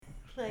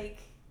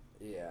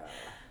Yeah.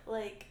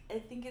 I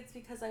think it's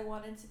because I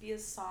wanted to be a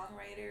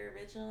songwriter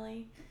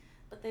originally,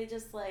 but they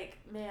just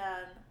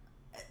man,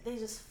 they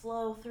just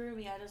flow through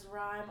me. I just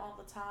rhyme all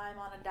the time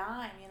on a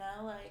dime,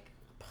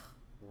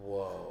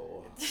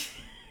 Whoa.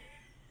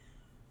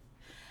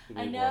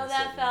 I know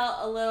that felt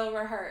a little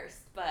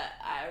rehearsed, but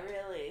I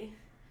really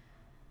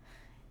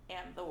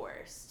am the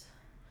worst.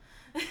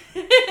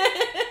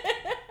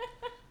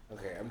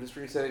 Okay, I'm just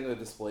resetting the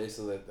display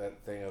so that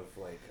thing of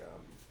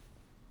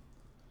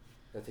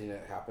that thing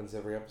that happens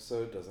every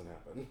episode doesn't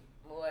happen.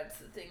 What's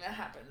the thing that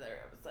happens every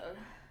episode?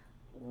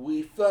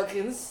 We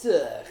fucking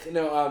suck.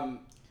 No,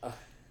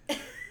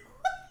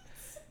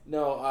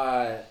 no,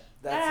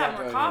 that's gotta have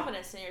not more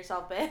confidence in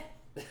yourself, babe.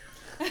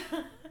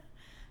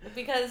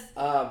 Because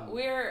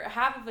we're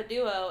half of a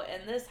duo,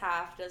 and this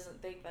half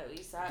doesn't think that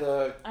we suck.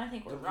 I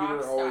think we're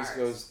rock stars. The computer always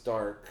goes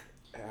dark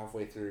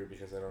halfway through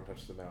because I don't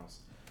touch the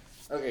mouse.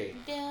 Okay.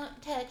 Don't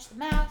touch the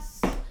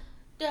mouse.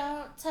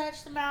 Don't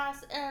touch the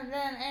mouse, and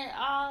then it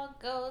all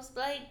goes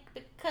blank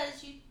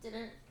because you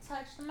didn't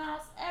touch the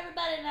mouse.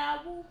 Everybody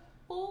now, whoop,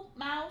 whoop,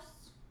 mouse.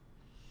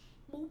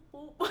 Whoop,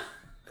 whoop.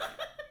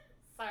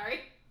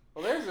 Sorry.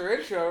 Well, there's our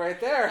intro right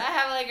there. I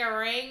have a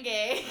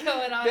rengue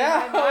going on in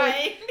my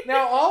mind.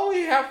 Now, all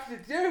we have to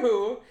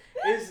do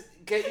is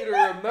get you to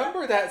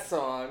remember that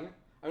song.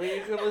 I mean,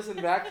 you can listen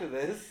back to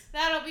this.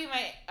 That'll be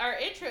our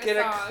intro song. Get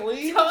a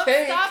clean Don't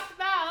take. Stop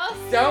the mouse.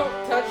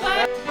 Don't touch the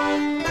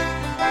mouse.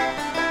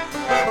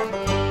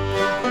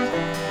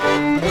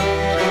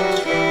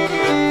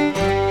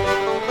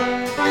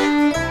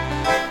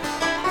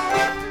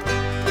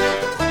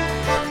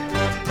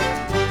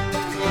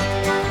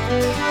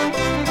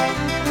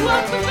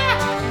 Welcome back.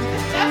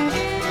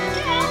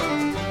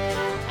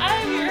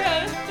 I'm your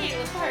host,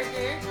 Caitlin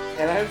Parker.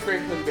 And I'm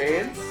Franklin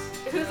Baines.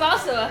 Who's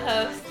also a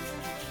host.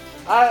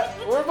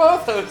 We're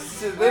both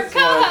hosts in this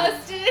We're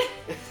co-hosted.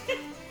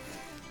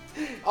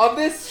 On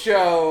this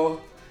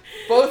show,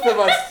 both of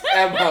us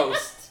am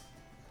host.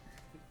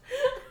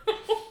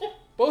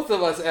 Both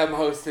of us am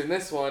host in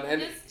this one,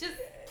 and just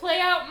play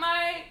out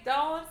my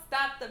 "Don't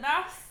Stop the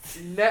Mouse"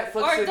 Netflix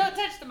or "Don't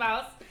Touch the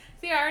Mouse."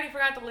 See, I already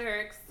forgot the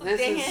lyrics.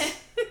 Dang it!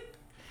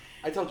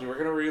 I told you we're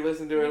gonna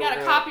re-listen to it. We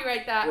gotta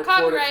copyright that.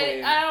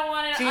 Copyright. I don't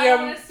want to. I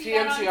don't want to see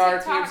that on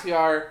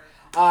TikTok.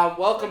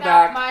 Welcome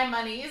Without back my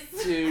monies.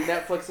 to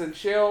Netflix and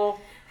Chill,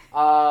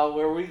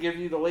 where we give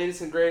you the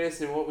latest and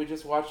greatest in what we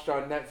just watched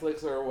on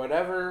Netflix or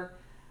whatever.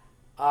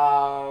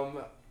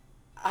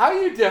 How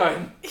you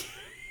doing?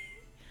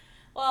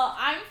 Well,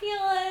 I'm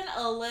feeling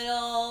a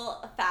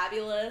little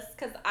fabulous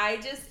because I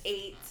just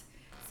ate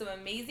some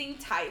amazing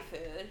Thai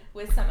food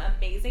with some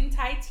amazing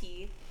Thai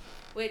tea,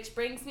 which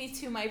brings me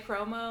to my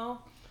promo.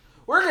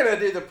 We're gonna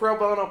do the pro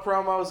bono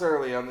promos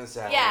early on this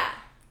hour. Yeah.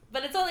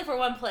 But it's only for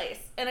one place,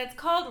 and it's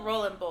called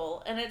Rollin'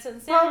 Bowl, and it's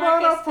in San Pro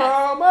bono Marcos, Texas,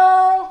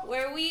 promo,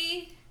 where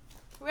we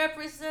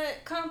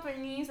represent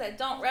companies that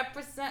don't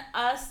represent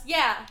us.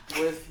 Yeah.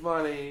 With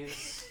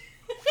monies.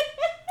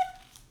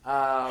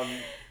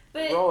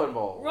 But Rollin'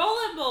 Bowl.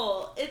 Rollin'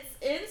 Bowl. It's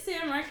in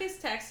San Marcos,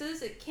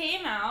 Texas. It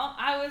came out.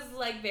 I was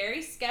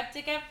very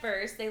skeptic at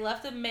first. They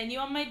left a menu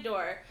on my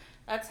door.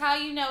 That's how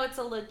you know it's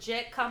a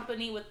legit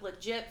company with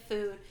legit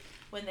food,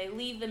 when they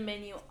leave the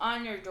menu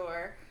on your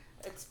door.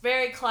 It's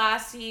very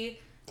classy.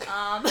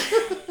 That's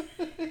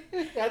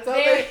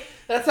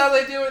how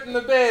they do it in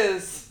the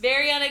biz.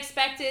 Very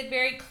unexpected,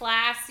 very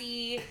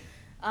classy.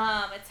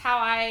 It's how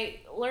I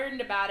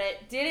learned about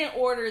it. Didn't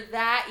order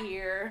that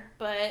year,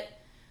 but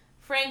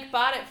Frank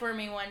bought it for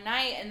me one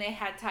night, and they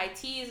had Thai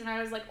teas, and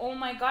I was like, oh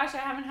my gosh, I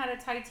haven't had a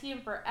Thai tea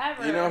in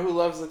forever. You know who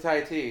loves the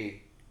Thai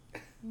tea?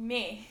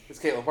 Me. It's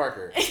Caitlin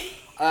Parker.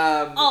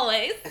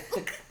 Always.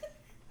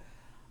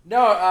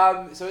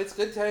 No, so it's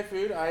good Thai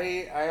food.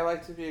 I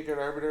like to be a good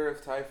arbiter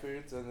of Thai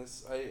foods, and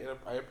this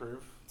I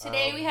approve.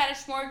 Today we had a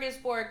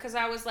smorgasbord because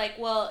I was like,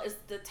 well, is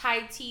the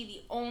Thai tea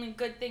the only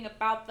good thing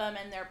about them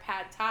and their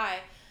pad Thai?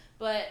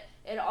 But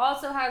it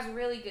also has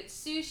really good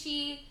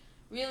sushi,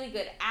 really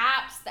good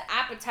apps. The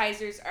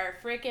appetizers are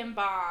freaking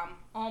bomb.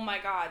 Oh my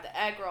god, the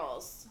egg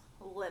rolls,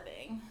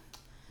 living.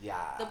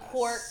 Yeah. The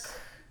pork,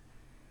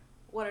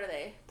 what are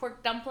they?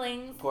 Pork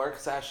dumplings. Pork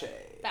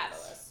sachet.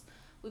 Fabulous.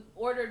 We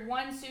ordered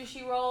one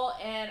sushi roll,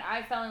 and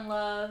I fell in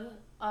love.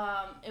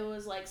 It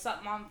was like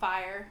something on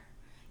fire.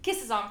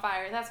 Kisses on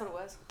fire, that's what it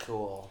was.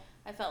 Cool.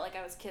 I felt like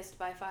I was kissed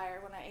by fire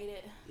when I ate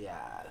it.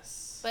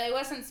 Yes. But it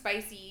wasn't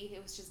spicy,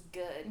 it was just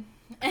good.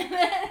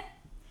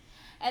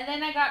 And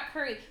then I got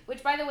curry,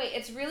 which, by the way,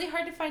 it's really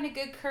hard to find a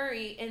good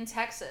curry in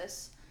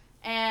Texas.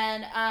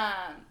 And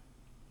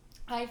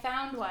I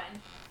found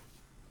one.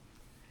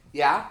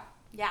 Yeah?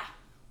 Yeah.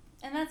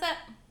 And that's it.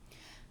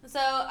 So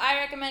I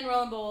recommend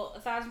Rollin' Bowl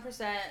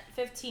 1,000%,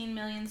 15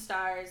 million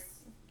stars.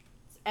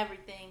 It's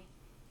everything.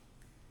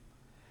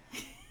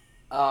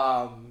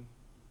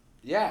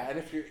 Yeah, and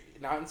if you're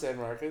not in San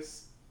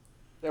Marcos,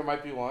 there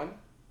might be one.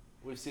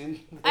 We've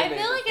seen. I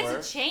feel like before.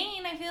 It's a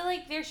chain. I feel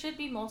like there should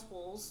be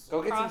multiples.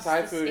 Go get some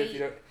Thai food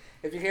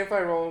if you can't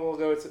find Rollin' Bowl.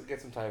 Go get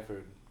some Thai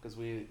food. Because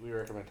we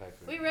recommend Thai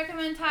food. We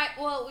recommend Thai.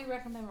 Well, we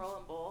recommend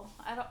Rolling Bowl.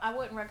 I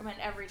wouldn't recommend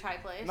every Thai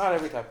place. Not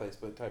every Thai place,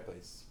 but Thai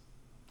place.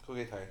 Go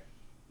get Thai.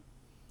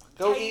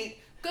 Go eat.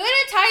 Go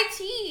to Thai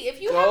tea.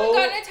 If you haven't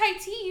gotten a Thai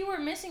tea, you were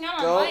missing out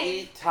on life. Go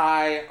eat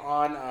Thai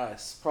on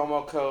us.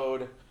 Promo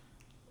code.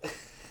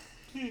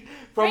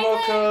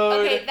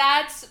 Okay,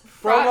 that's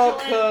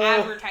fraudulent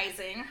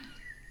advertising.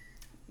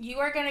 You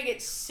are gonna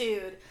get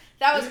sued.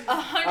 That was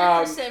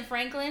 100%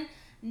 Franklin.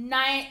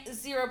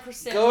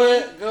 0%. Go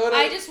to.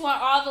 I just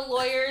want all the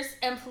lawyers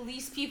and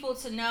police people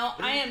to know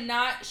I am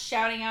not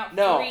shouting out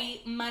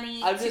free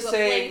money to a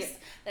place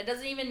that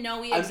doesn't even know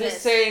we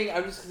exist.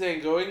 I'm just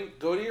saying,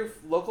 go to your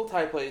local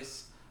Thai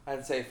place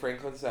and say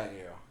Franklin sent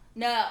you.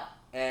 No.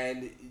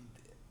 And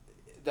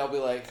they'll be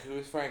like,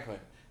 "Who's Franklin?"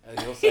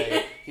 And you'll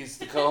say, "He's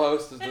the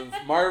co-host of the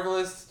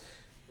marvelous,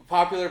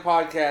 popular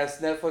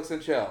podcast Netflix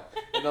and Chill."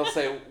 And they'll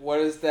say, "What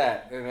is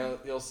that?" And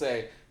you'll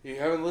say, "You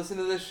haven't listened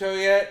to this show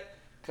yet?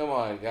 Come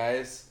on,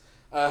 guys.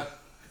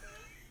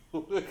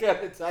 What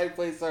kind of Thai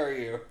place are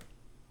you?"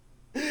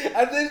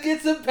 And then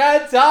get some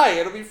pad Thai.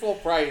 It'll be full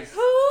price.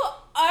 Who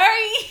are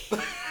you?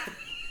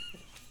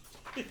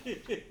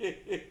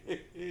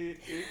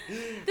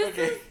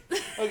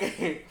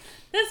 Okay.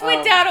 This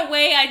went down a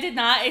way I did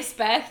not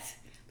expect.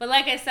 But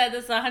like I said,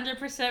 this is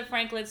 100%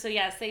 Franklin. So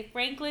yeah, say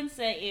Franklin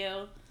sent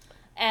you.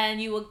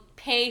 And you will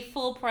pay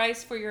full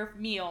price for your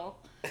meal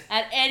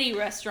at any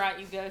restaurant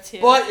you go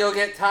to. But you'll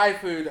get Thai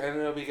food and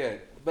it'll be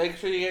good. Make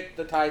sure you get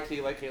the Thai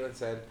tea, like Caitlin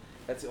said.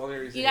 That's the only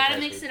reason. You gotta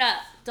mix it up.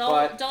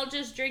 Don't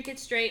just drink it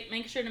straight.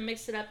 Make sure to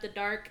mix it up, the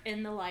dark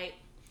and the light,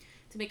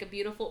 to make a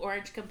beautiful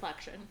orange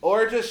complexion.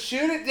 Or just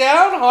shoot it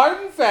down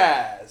hard and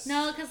fast.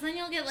 No, because then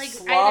you'll get like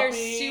sloppy, either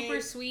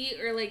super sweet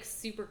or like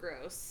super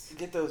gross.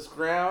 Get those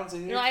grounds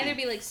in your teeth. It'll either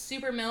be like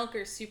super milk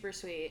or super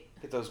sweet.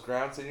 Get those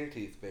grounds in your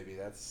teeth, baby.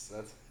 That's.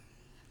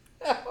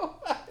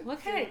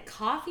 What kind of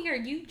coffee are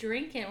you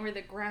drinking where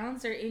the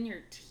grounds are in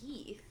your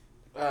teeth?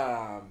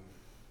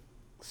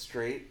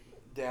 Straight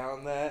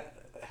down that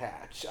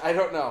hatch. I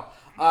don't know.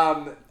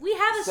 We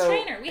have a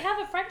strainer. We have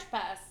a French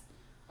press.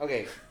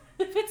 Okay.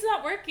 If it's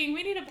not working,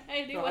 we need to buy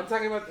a new one. I'm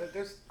talking about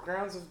there's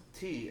grounds of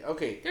tea.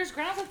 Okay. There's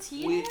grounds of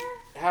tea in there?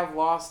 We have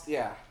lost,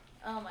 yeah.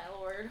 Oh my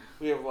lord.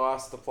 We have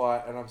lost the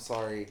plot, and I'm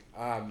sorry.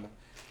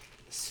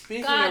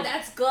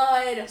 That's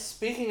good.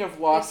 Speaking of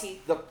lost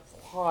the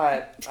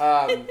plot,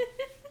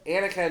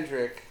 Anna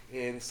Kendrick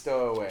in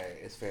Stowaway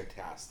is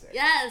fantastic.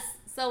 Yes.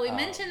 So we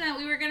mentioned that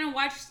we were going to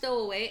watch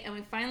Stowaway, and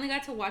we finally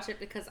got to watch it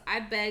because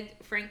I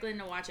begged Franklin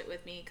to watch it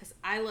with me because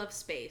I love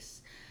space.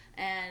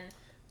 And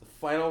the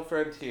Final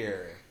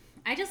Frontier.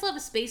 I just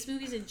love space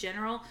movies in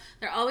general.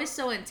 They're always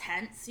so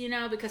intense, you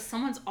know, because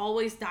someone's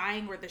always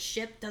dying or the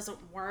ship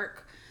doesn't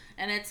work.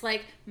 And it's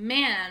like,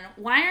 man,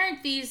 why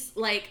aren't these,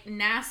 like,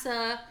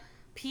 NASA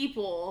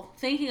people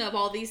thinking of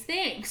all these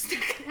things that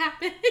could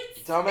happen?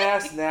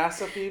 Dumbass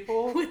NASA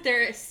people? With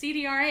their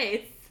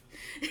CDRAs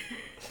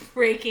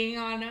breaking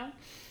on them.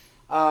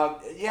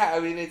 Yeah, I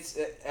mean, it's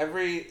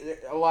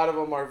a lot of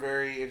them are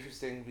very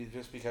interesting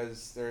just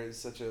because there is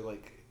such a,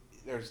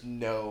 there's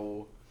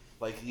no,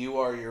 you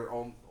are your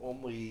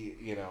only,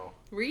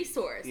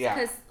 resource. Yeah.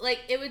 Because,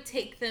 it would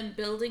take them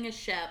building a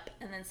ship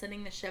and then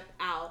sending the ship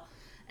out,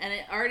 and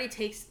it already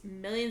takes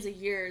millions of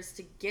years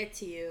to get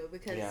to you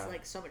because,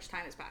 so much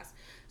time has passed.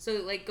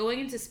 So,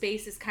 going into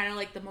space is kind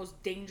of, the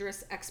most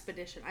dangerous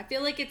expedition. I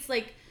feel like it's,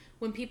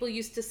 when people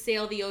used to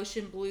sail the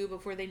ocean blue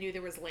before they knew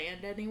there was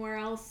land anywhere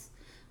else.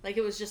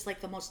 It was just,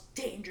 the most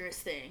dangerous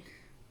thing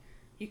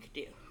you could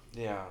do.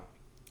 Yeah.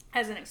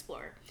 As an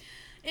explorer.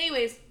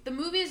 Anyways, the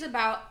movie is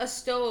about a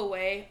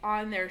stowaway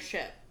on their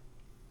ship.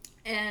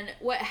 And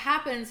what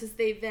happens is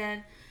they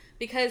then,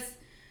 because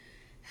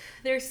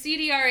their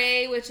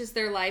CDRA, which is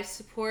their life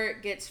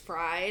support, gets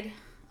fried,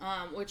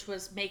 which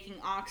was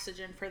making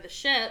oxygen for the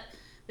ship,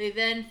 they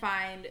then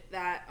find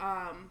that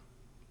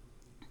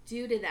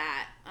due to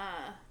that,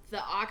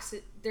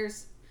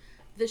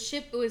 the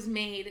ship was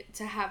made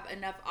to have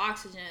enough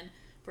oxygen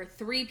for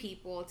 3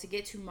 people to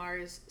get to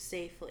Mars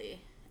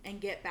safely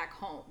and get back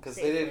home. Because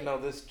they didn't know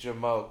this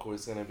Jamoke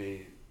was going to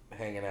be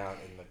hanging out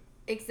in the...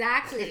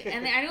 Exactly.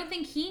 And I don't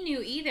think he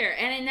knew either.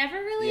 And it never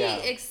really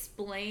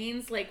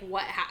explains,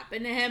 what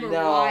happened to him or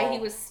why he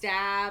was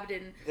stabbed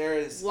and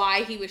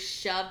why he was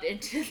shoved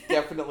into the...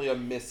 Definitely a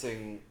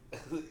missing...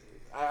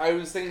 I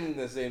was thinking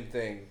the same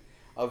thing.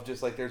 Of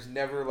just, there's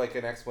never,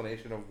 an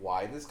explanation of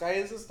why this guy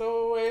is a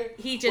stowaway.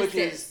 He just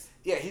is.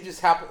 Yeah, he just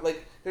happened,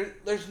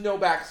 there's no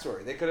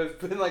backstory. They could have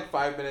been,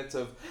 5 minutes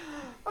of,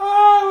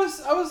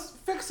 I was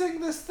fixing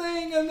this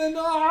thing, and then,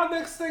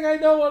 next thing I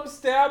know, I'm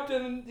stabbed,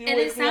 and you wake me up. And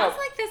it sounds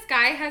like this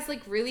guy has,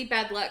 really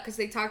bad luck, because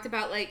they talked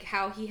about,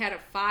 how he had a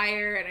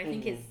fire, and I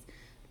think his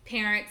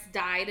parents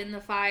died in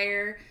the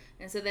fire,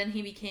 and so then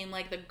he became,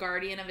 the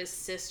guardian of his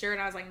sister,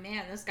 and I was like,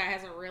 man, this guy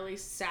has a really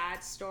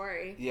sad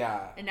story.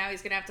 Yeah. And now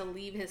he's going to have to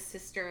leave his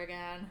sister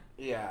again.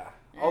 Yeah.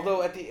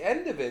 Although, at the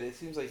end of it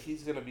seems like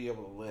he's going to be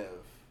able to live.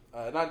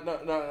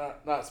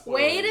 Not spoiler.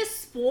 Way to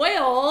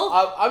spoil.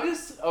 I'm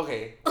just,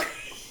 okay.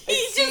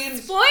 He's just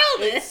just spoiled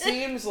it. It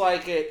seems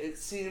like it. It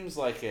seems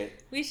like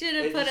it. We should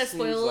have put a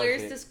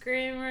spoilers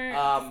disclaimer.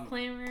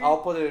 I'll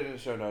put it in the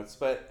show notes,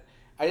 but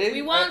I didn't.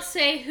 We won't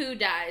say who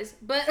dies,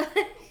 but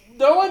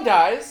no one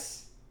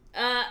dies.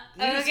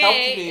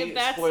 Okay, if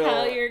that's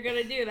how you're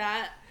gonna do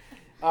that.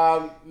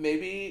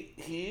 Maybe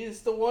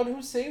he's the one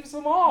who saves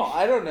them all.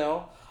 I don't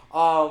know.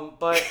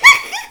 But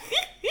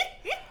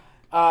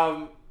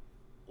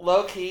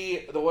low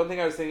key, the one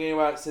thing I was thinking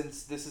about,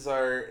 since this is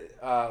our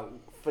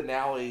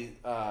finale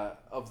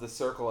of the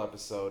Circle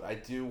episode, I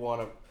do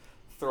want to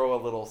throw a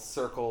little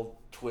Circle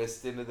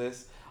twist into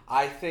this.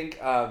 I think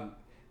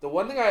the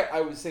one thing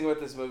I was thinking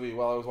about this movie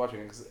while I was watching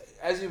it, because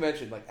as you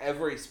mentioned, like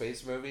every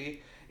space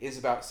movie is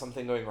about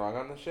something going wrong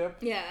on the ship.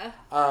 Yeah.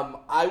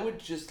 I would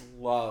just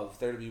love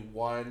there to be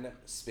one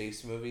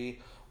space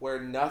movie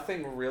where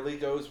nothing really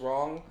goes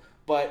wrong,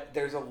 but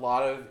there's a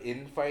lot of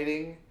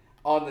infighting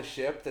on the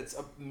ship that's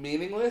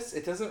meaningless.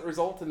 It doesn't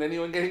result in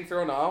anyone getting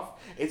thrown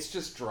off. It's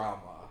just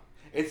drama.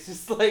 It's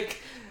just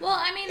like... Well,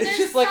 I mean, it's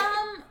just like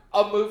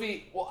a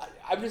movie... Well,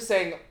 I'm just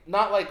saying,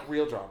 not like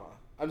real drama.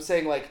 I'm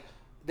saying like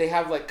they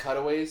have like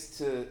cutaways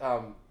to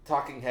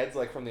talking heads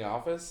like from The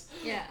Office.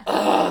 Yeah.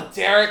 Ugh,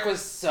 Derek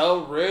was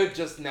so rude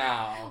just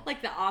now.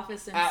 Like The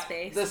Office in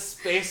space. The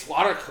space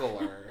water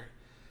cooler.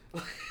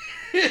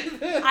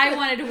 I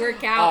wanted to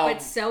work out,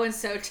 but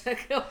so-and-so took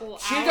a whole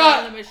hour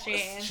on the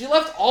machine. She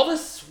left all the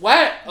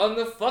sweat on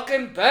the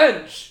fucking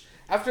bench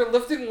after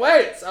lifting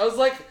weights. I was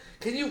like,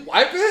 can you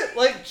wipe it?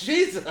 Like,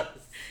 Jesus.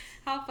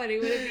 How funny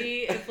would it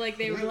be if, like,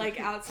 they were, like,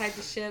 outside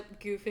the ship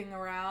goofing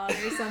around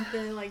or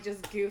something, like,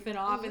 just goofing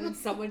off, and then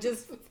someone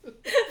just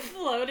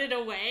floated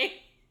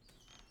away?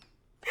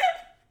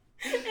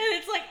 And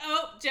it's like,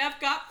 oh,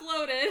 Jeff got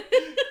floated.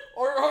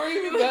 Or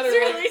even it better, was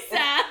really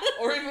sad.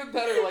 Or even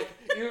better,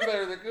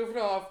 they're goofing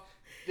off.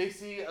 They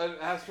see an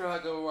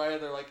astronaut go by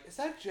and they're like, "Is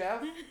that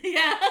Jeff?"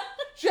 Yeah.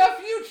 Jeff,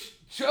 you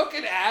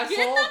joking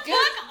asshole!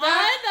 Get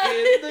back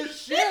in the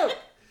ship.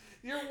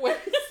 You're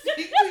wasting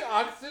the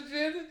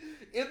oxygen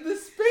in the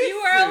space. You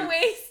are a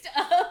waste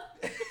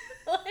of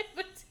life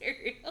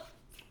material.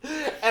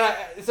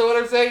 And so what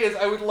I'm saying is,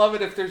 I would love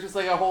it if there's just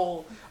like a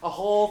whole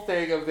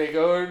thing of they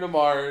go into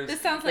Mars. This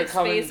sounds like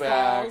coming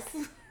back,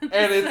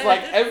 and it's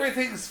like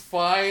everything's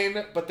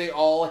fine, but they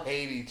all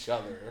hate each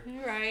other.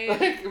 Right.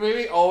 Like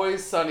maybe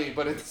Always Sunny,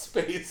 but in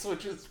space,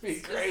 would just be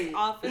great.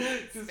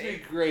 Just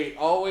be great.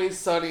 Always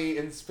Sunny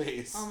in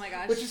space. Oh my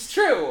gosh. Which is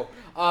true.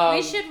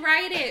 We should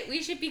write it.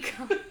 We should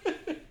become.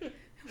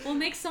 We'll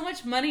make so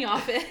much money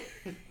off it.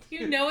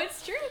 You know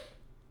it's true.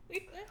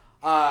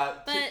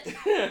 But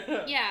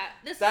yeah,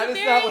 this is a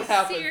very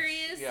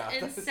serious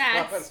and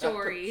sad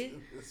story.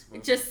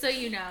 Just so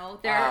you know,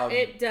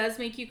 it does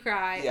make you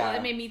cry. Yeah. Well,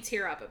 it made me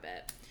tear up a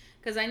bit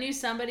because I knew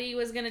somebody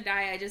was gonna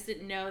die. I just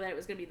didn't know that it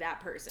was gonna be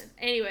that person.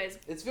 Anyways,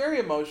 it's very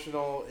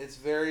emotional.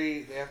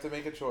 They have to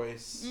make a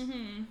choice.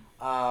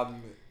 Mm-hmm.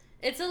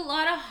 It's a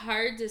lot of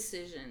hard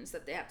decisions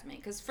that they have to make.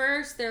 Because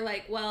first they're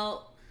like,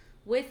 well,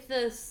 with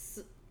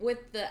the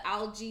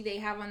algae they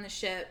have on the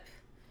ship,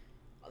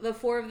 the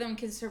 4 of them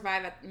can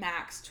survive at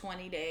max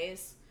 20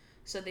 days.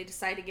 So they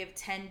decide to give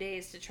 10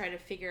 days to try to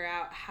figure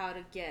out how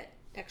to get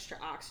extra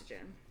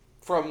oxygen.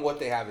 From what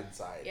they have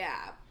inside.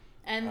 Yeah.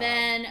 And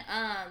then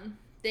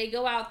they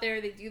go out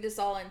there, they do this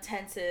all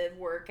intensive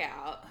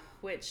workout,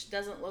 which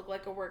doesn't look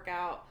like a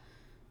workout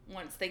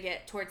once they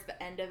get towards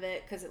the end of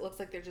it, because it looks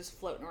like they're just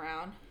floating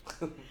around.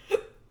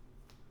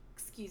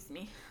 Excuse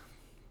me.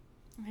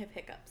 I have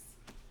hiccups.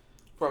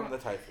 From the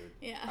typhoon.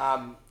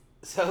 Yeah.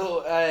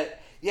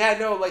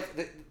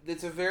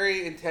 It's a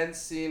very intense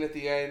scene at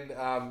the end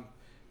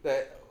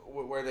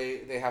where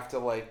they have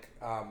to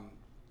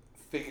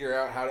figure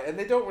out how to, and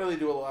they don't really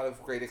do a lot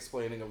of great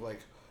explaining of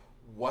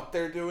what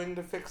they're doing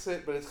to fix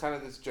it, but it's kind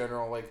of this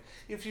general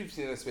if you've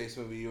seen a space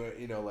movie,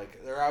 you know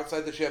they're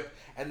outside the ship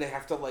and they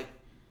have to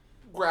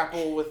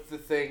grapple with the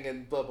thing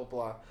and blah blah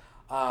blah.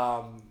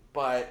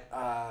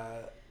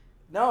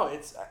 No,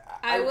 it's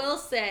I will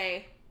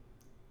say,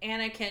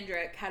 Anna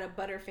Kendrick had a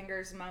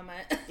Butterfingers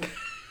moment.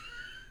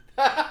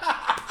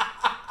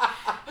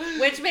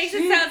 Which makes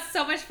it sound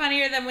so much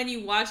funnier than when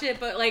you watch it,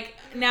 but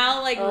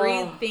now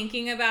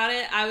rethinking about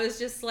it, I was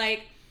just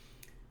like,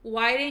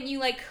 why didn't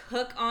you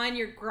hook on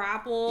your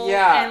grapple?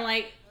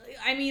 Yeah.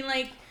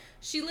 And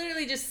she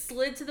literally just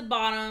slid to the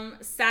bottom,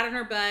 sat on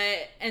her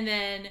butt, and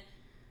then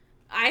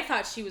I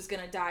thought she was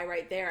gonna die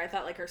right there. I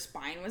thought her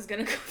spine was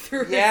gonna go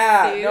through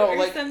her suit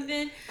or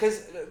something.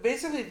 Because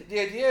basically the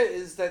idea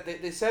is that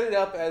they set it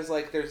up as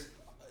there's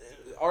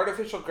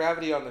artificial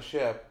gravity on the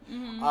ship.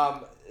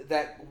 Mm-hmm.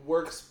 That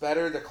works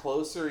better the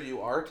closer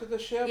you are to the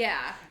ship.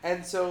 Yeah.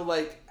 And so,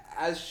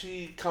 as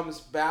she comes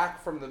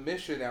back from the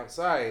mission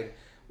outside,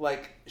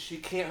 she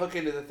can't hook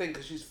into the thing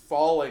because she's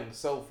falling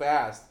so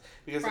fast.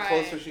 Because the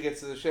closer she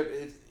gets to the ship,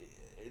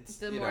 it's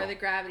the more the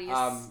gravity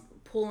is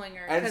pulling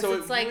her. And so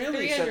it's it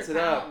really sets it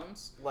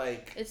pounds. up.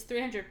 It's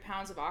 300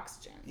 pounds of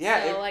oxygen.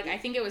 Yeah. So, I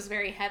think it was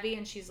very heavy,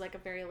 and she's, a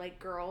very light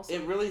girl. So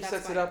it really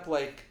sets it up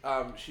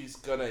she's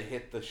gonna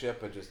hit the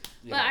ship and just...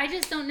 But I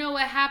just don't know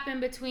what happened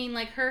between,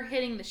 her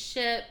hitting the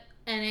ship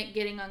and it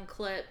getting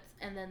unclipped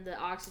and then the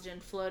oxygen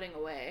floating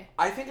away.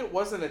 I think it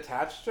wasn't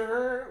attached to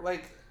her,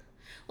 like.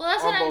 Well,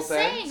 that's what I'm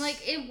saying. Ends.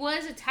 Like, it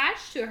was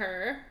attached to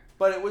her.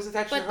 But it was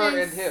attached to her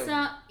and him.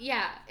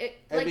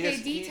 Like,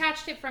 they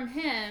detached it from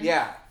him.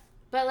 Yeah.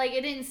 But, like,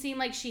 it didn't seem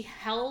like she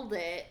held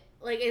it.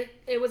 Like,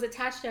 it was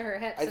attached to her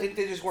head. I think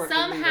they just weren't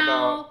thinking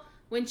somehow, about...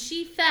 when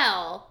she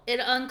fell, it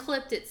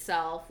unclipped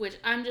itself, which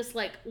I'm just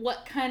like,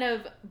 what kind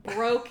of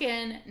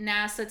broken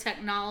NASA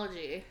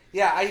technology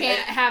can't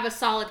have a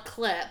solid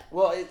clip?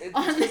 Well, I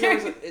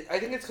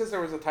think it's because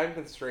there was a time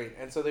constraint,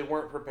 and so they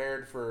weren't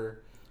prepared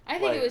for... I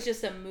think it was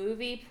just a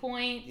movie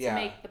point to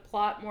make the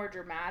plot more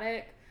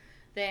dramatic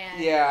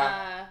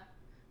than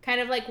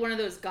kind of like one of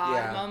those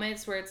God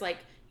moments where it's like,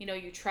 you know,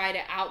 you try to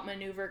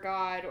outmaneuver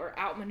God or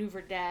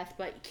outmaneuver death,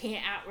 but you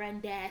can't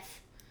outrun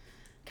death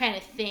kind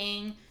of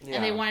thing. Yeah.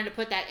 And they wanted to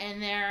put that in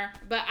there.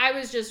 But I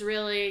was just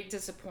really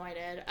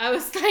disappointed. I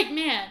was like,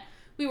 man,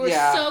 we were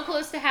so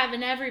close to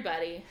having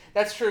everybody.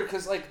 That's true,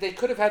 because like they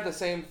could have had the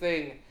same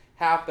thing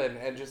happen,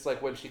 and just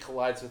like when she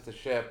collides with the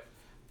ship,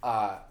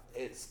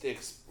 it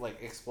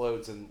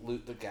explodes and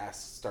the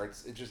gas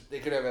starts. They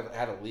could have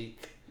had a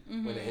leak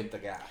when it hit the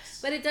gas.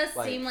 But it does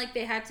seem like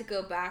they had to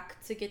go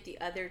back to get the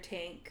other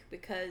tank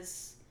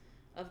because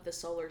of the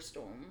solar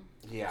storm.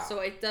 Yeah. So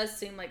it does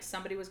seem like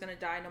somebody was going to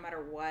die no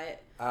matter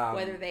what,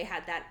 whether they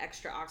had that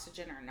extra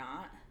oxygen or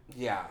not.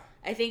 Yeah.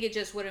 I think it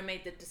just would have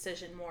made the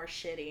decision more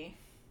shitty.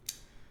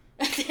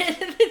 At the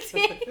end of the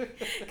day.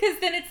 Because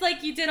then it's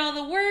like you did all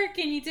the work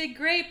and you did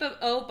great, but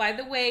oh, by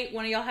the way,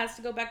 one of y'all has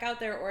to go back out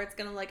there or it's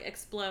going to like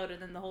explode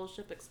and then the whole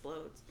ship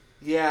explodes.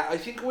 Yeah, I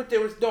think what they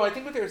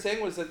were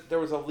saying was that there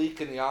was a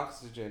leak in the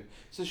oxygen,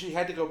 so she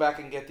had to go back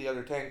and get the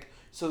other tank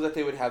so that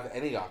they would have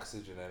any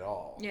oxygen at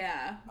all.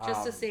 Yeah,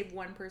 just to save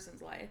one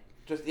person's life.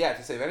 To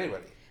save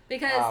anybody.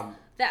 Because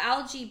the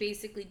algae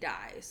basically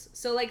dies.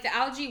 So like the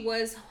algae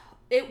was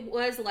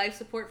life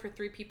support for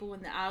 3 people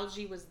when the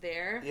algae was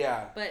there.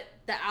 Yeah. But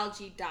the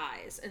algae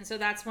dies, and so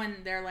that's when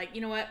they're like, you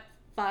know what?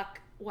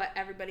 Fuck what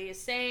everybody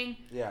is saying.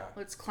 Yeah.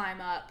 Let's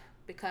climb up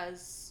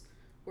because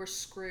we're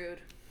screwed.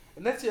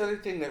 And that's the other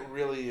thing that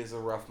really is a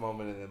rough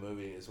moment in the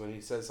movie is when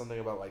he says something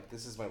about like,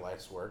 this is my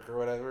life's work or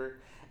whatever,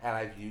 and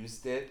I've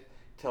used it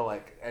to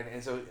like,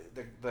 and so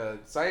the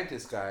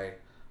scientist guy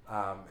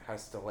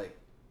has to like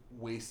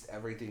waste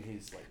everything.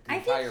 He's like the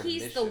entire mission. I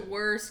think he's the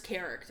worst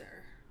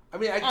character. I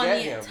mean, I get him.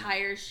 On the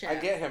entire show. I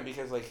get him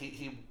because like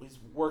he's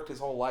worked his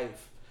whole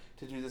life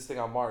to do this thing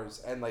on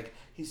Mars, and like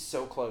he's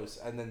so close,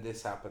 and then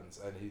this happens,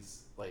 and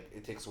he's like,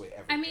 it takes away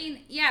everything. I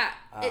mean, yeah,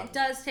 it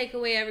does take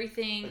away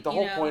everything. Like the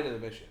whole point of the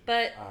mission.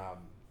 But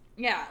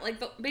yeah, like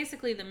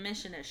basically the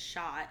mission is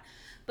shot,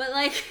 but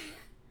like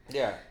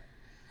yeah,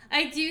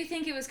 I do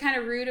think it was kind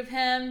of rude of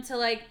him to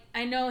like.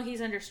 I know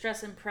he's under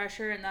stress and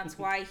pressure, and that's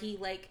why he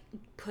like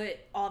put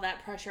all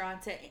that pressure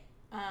onto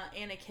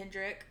Anna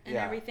Kendrick and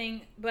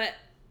everything, but.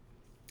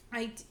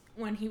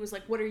 When he was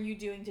like, what are you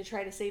doing to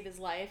try to save his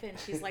life? And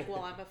she's like,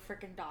 well, I'm a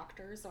freaking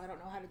doctor, so I don't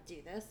know how to do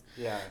this.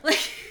 Yeah. Like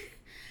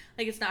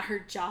it's not her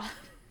job.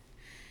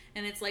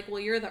 And it's like, well,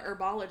 you're the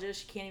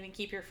herbologist. You can't even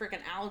keep your freaking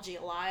algae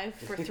alive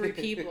for 3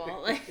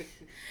 people. Like,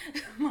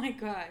 oh my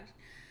gosh.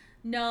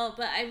 No,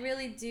 but I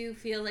really do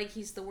feel like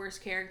he's the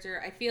worst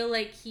character. I feel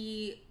like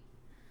he's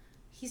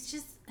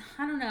just,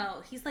 I don't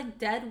know. He's like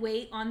dead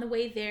weight on the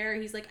way there.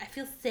 He's like, I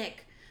feel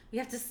sick. We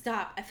have to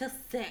stop. I feel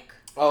sick.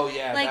 Oh,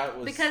 yeah, like, that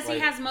was... Because he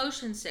has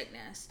motion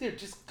sickness. Dude,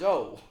 just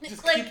go.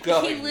 Just keep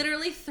going. He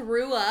literally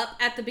threw up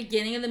at the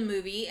beginning of the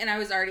movie, and I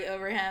was already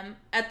over him.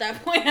 At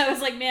that point, I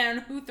was like, man,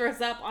 who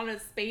throws up on a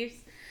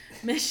space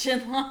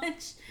mission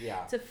launch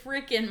to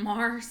freaking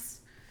Mars?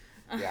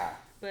 Yeah.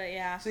 But,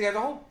 yeah. So, yeah,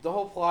 the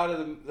whole plot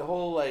of the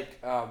whole,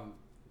 like,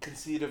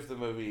 conceit of the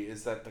movie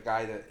is that the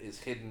guy that is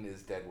hidden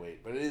is dead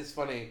weight. But it is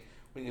funny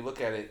when you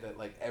look at it that,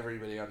 like,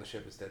 everybody on the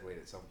ship is dead weight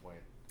at some point.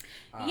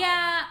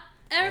 Yeah.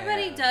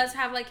 Everybody does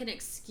have, like, an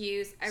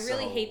excuse. I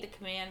really hate the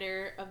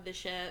commander of the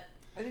ship.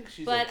 I think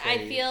she's But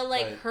I feel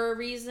like her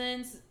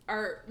reasons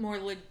are more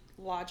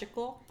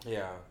logical.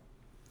 Yeah.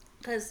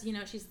 Because, you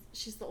know,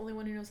 she's the only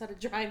one who knows how to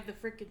drive the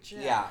freaking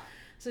ship. Yeah.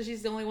 So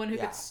she's the only one who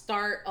could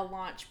start a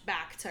launch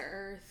back to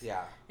Earth.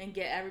 Yeah. And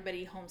get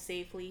everybody home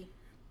safely.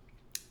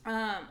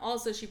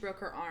 Also, she broke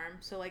her arm.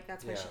 So, like,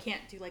 that's why she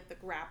can't do, like, the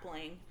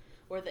grappling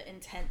or the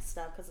intense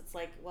stuff. Because it's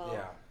like, well,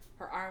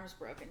 her arm's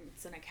broken.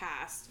 It's in a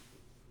cast.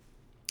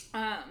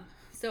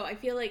 So I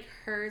feel like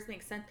hers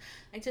makes sense.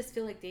 I just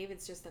feel like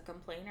David's just a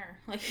complainer.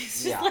 Like,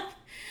 he's just like,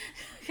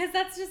 because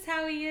that's just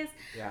how he is.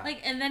 Yeah. Like,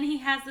 and then he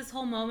has this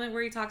whole moment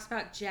where he talks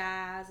about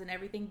jazz and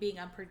everything being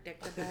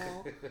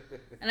unpredictable.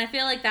 And I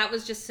feel like that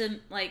was just some,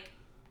 like,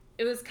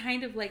 it was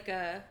kind of like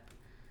a,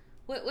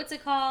 what's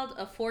it called?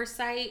 A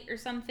foresight or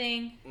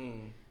something?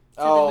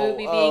 To the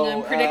movie being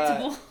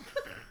unpredictable.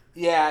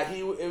 Yeah,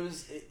 he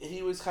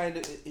was kind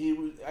of,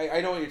 I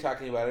know what you're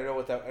talking about. I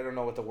don't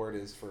know what the word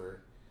is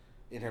for,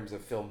 in terms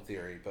of film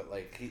theory, but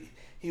like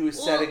he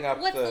was setting up.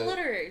 What's the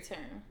literary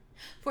term?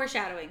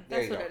 Foreshadowing.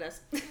 That's what it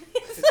is.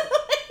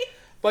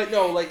 But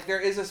no, like there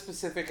is a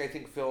specific, I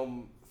think,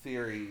 film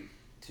theory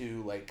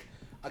to like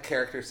a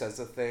character says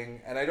a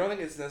thing, and I don't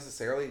think it's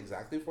necessarily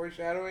exactly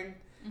foreshadowing,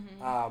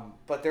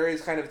 but there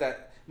is kind of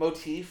that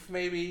motif,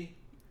 maybe.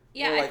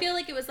 Yeah, I feel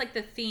like it was like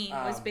the theme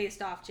was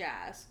based off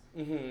jazz.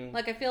 Mm-hmm.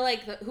 Like, I feel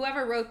like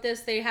whoever wrote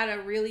this, they had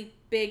a really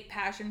big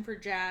passion for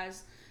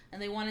jazz,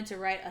 and they wanted to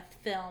write a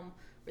film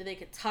where they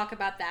could talk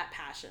about that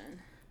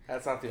passion.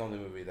 That's not the only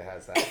movie that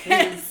has that.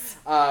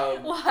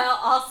 While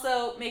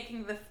also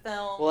making the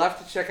film we'll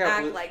have to check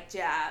out act like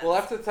jazz. We'll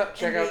have to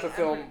check out the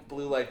film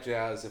Blue Like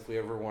Jazz if we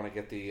ever want to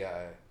get the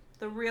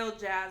real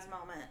jazz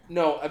moment.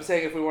 No, I'm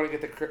saying if we want to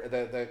get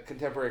the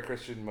contemporary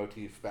Christian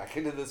motif back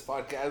into this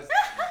podcast,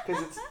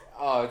 because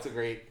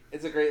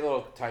it's a great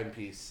little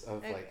timepiece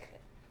of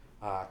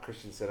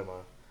Christian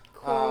cinema.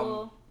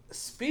 Cool.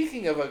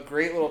 Speaking of a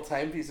great little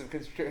timepiece of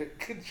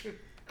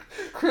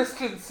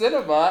Christian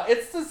cinema,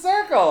 it's The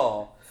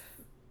Circle.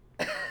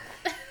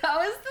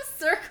 How is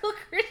The Circle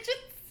Christian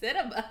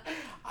cinema?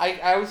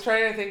 I was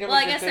trying to think of. Well,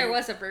 I guess there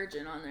was a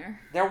virgin on there.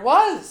 There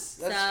was.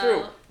 That's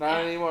true.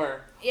 Not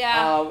anymore.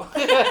 Yeah.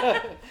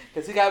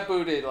 Because he got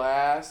booted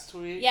last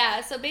week.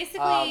 Yeah. So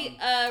basically,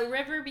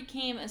 River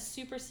became a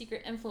super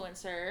secret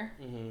influencer,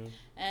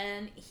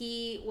 and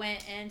he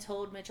went and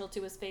told Mitchell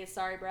to his face,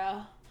 "Sorry,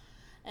 bro,"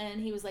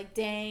 and he was like,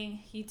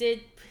 "Dang, you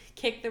did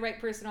kick the right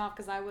person off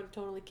because I would have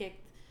totally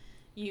kicked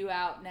you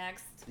out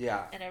next."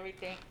 Yeah. And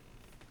everything.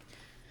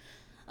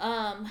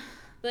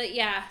 But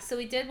yeah, so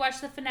we did watch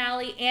the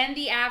finale, and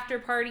the after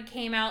party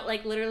came out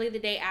like literally the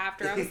day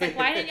after. I was like,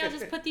 why didn't y'all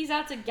just put these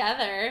out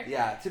together?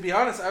 Yeah, to be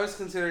honest, I was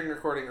considering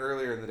recording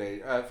earlier in the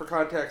day. For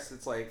context,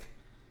 it's like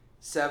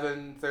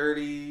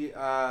 7:30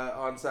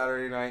 on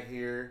Saturday night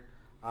here,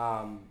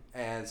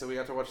 and so we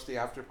got to watch the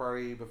after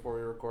party before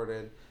we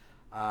recorded.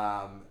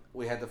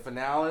 We had the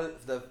finale,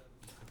 the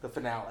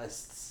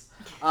finalists.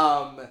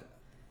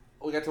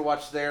 We got to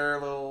watch their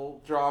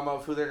little drama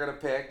of who they're gonna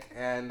pick,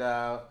 and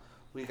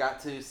we got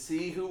to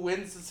see who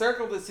wins the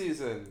circle this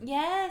season.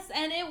 Yes,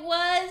 and it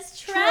was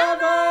Trevor!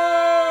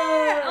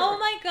 Oh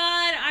my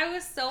god, I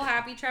was so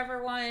happy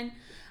Trevor won.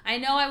 I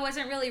know I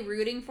wasn't really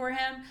rooting for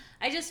him.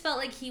 I just felt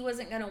like he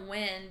wasn't going to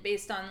win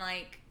based on,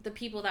 like, the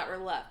people that were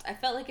left. I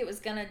felt like it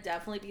was going to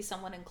definitely be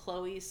someone in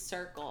Chloe's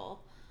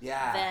circle.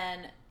 Yeah.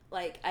 Than,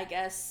 like, I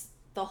guess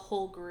the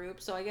whole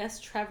group. So I guess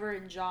Trevor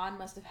and John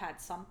must have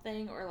had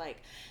something, or, like...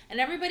 And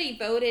everybody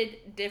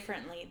voted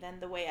differently than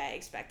the way I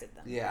expected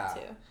them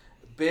to.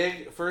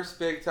 First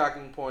big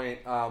talking point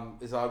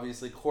is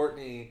obviously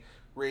Courtney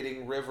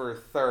rating River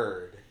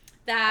third.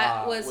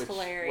 That was which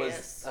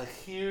hilarious. Was a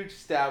huge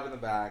stab in the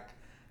back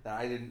that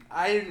I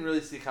didn't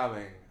really see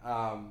coming.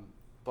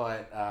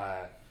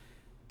 But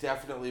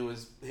definitely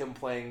was him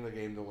playing the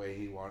game the way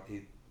he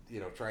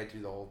tried to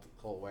the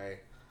whole way.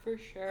 For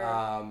sure.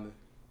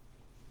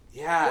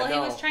 Yeah. Well, he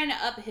was trying to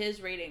up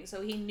his rating,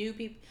 so he knew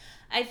people.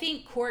 I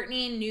think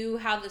Courtney knew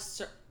how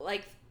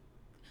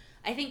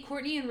I think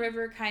Courtney and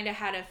River kind of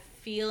had a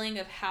feeling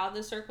of how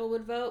the circle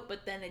would vote,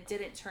 but then it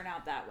didn't turn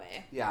out that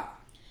way. Yeah.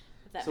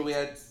 So we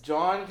had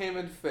John came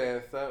in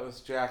 5th. That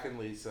was Jack and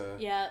Lisa.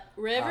 Yeah.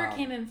 River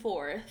came in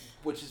 4th.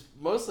 Which is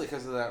mostly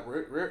because of that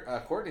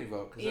Courtney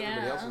vote, because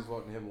everybody else was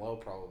voting him low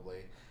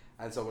probably.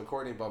 And so when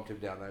Courtney bumped him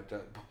down, that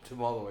bumped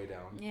him all the way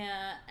down.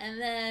 Yeah. And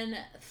then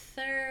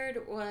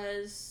 3rd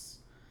was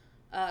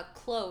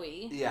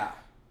Chloe. Yeah.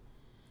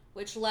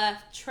 Which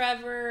left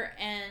Trevor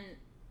and...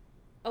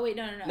 Oh, wait,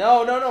 no.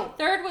 No.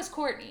 3rd was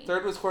Courtney.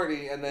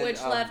 And then...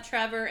 Which left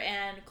Trevor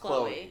and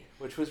Chloe.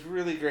 Which was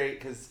really great,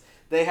 because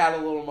they had a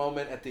little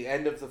moment at the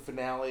end of the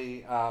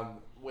finale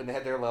when they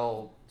had their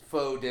little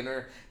faux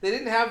dinner. They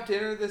didn't have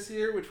dinner this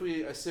year, which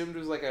we assumed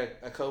was like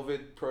a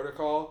COVID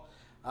protocol.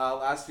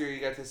 Last year, you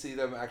got to see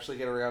them actually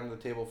get around the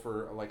table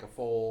for like a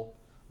full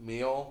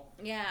meal.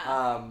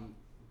 Yeah.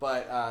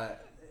 But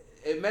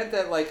it meant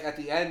that like at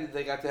the end,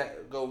 they got to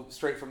go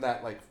straight from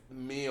that like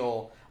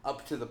meal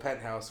up to the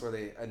penthouse where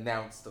they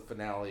announced the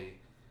finale.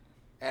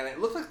 And it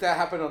looked like that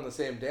happened on the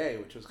same day,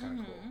 which was kind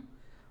of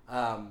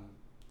cool.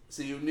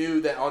 So you knew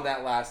that on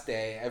that last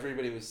day,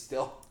 everybody was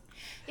still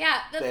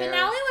the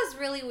finale was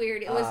really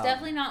weird. It was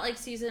definitely not like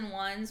season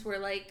 1's where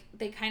like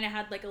they kind of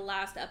had like a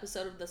last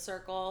episode of The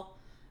Circle,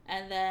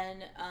 and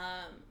then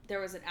there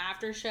was an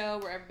after show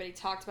where everybody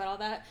talked about all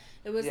that.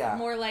 It was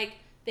more like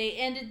they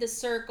ended The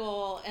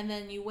Circle, and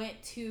then you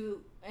went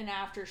to an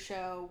after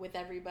show with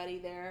everybody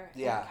there.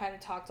 Yeah. And kind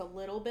of talked a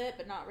little bit,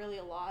 but not really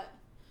a lot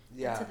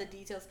into the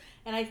details.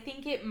 And I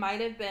think it might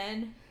have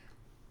been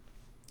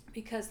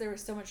because there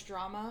was so much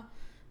drama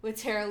with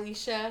Tara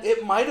Alicia.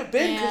 It might have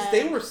been because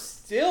they were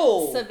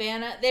still...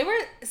 Savannah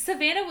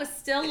was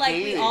still like,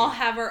 we all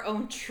have our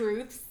own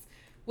truths.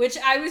 Which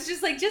I was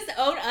just like, just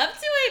own up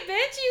to it,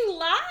 bitch. You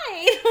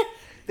lied.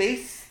 They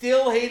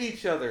still hate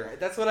each other.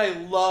 That's what I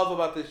love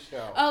about this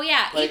show. Oh,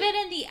 yeah. Like, even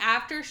in the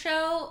after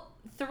show...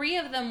 3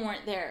 of them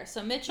weren't there.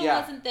 So Mitchell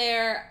wasn't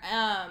there.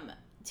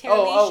 Tara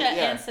Alicia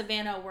and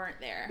Savannah weren't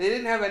there. They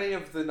didn't have any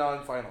of the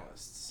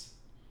non-finalists.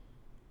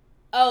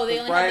 Oh, they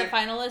only had the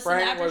finalists in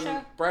the after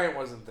show? Bryant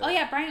wasn't there. Oh,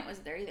 yeah, Bryant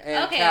wasn't there either.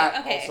 And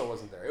Kat also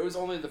wasn't there. It was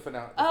only the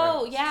finalists.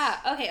 Oh, yeah.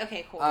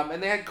 Okay, cool.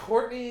 And they had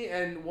Courtney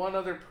and one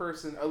other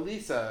person,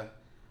 Elisa,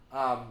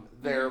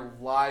 they're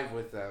live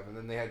with them, and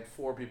then they had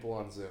 4 people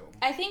on Zoom.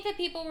 I think that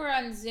people were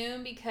on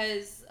Zoom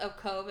because of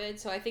COVID,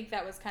 so I think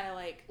that was kind of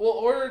like... Well,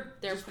 or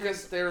just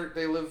because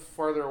they live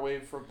farther away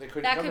from... They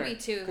couldn't come there. That could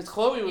be too. Because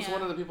Chloe was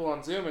one of the people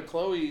on Zoom, and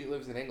Chloe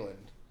lives in England.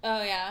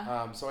 Oh,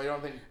 yeah. So I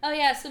don't think... Oh,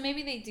 yeah, so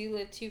maybe they do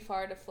live too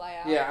far to fly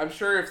out. Yeah, I'm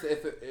sure if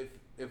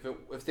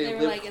they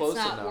live like, close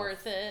enough... it's not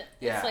worth it.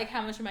 Yeah. It's like,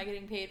 how much am I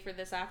getting paid for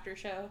this after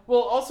show?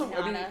 Well, also,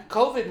 I mean,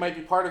 COVID might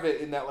be part of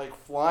it in that, like,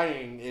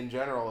 flying in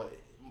general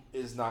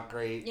is not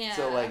great. Yeah.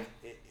 So, like,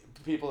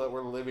 people that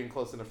were living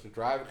close enough to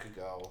drive could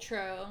go.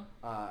 True.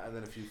 And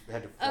then if you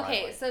had to fly...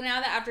 Okay, so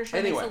now the after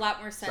show makes a lot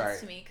more sense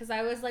to me. Because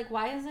I was like,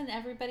 why isn't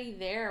everybody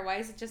there? Why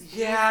is it just...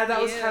 Yeah,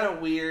 that was kind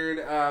of weird.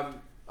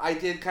 I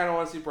did kind of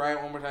want to see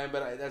Bryant one more time,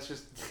 but that's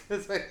just... I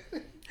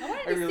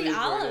wanted to see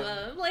all of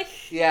them.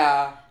 Like,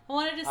 yeah. I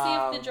wanted to see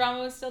if the drama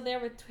was still there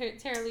with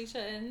Terralisha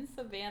and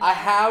Savannah. I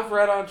have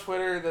read on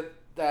Twitter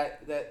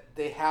that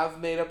they have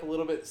made up a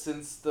little bit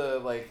since the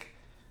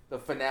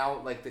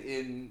finale, like the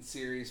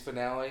in-series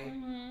finale.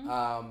 Mm-hmm.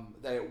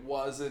 That it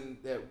was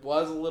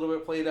a little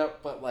bit played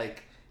up, but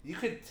like you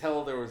could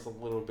tell there was a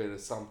little bit of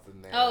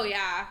something there. Oh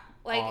yeah,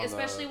 like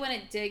especially when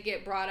it did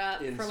get brought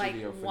up for like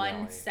finale.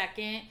 1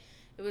 second,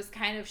 it was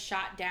kind of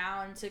shot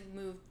down to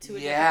move to a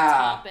different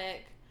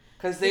topic.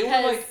 Because they were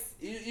like,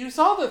 you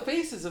saw the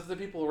faces of the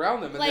people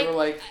around them, and they were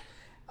like,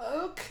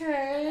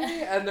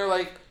 okay, and they're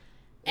like.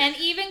 And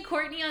even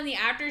Courtney on the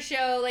after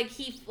show, like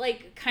he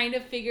like kind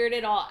of figured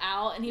it all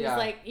out, and he was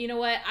like, you know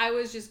what, I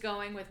was just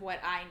going with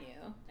what I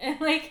knew, and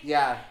like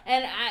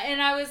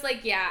and I was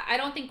like, yeah, I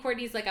don't think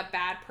Courtney's like a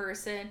bad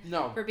person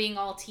for being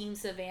all Team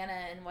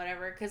Savannah and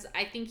whatever, because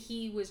I think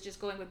he was just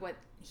going with what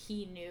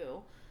he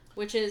knew.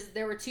 Which is,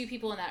 there were 2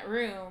 people in that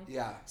room.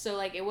 Yeah. So,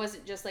 like, it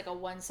wasn't just, like, a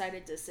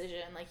one-sided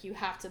decision. Like, you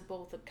have to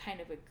both kind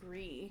of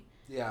agree.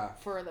 Yeah.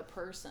 For the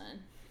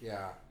person.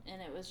 Yeah.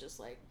 And it was just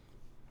like,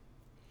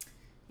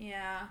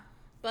 yeah.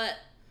 But,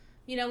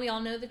 you know, we all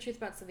know the truth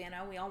about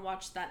Savannah. We all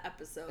watched that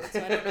episode.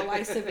 So I don't know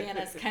why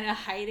Savannah's kind of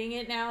hiding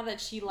it now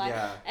that she lied.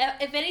 Yeah.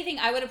 If anything,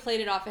 I would have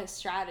played it off as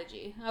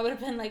strategy. I would have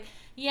been like,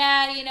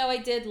 yeah, you know, I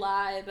did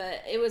lie,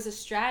 but it was a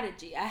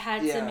strategy. I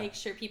had to make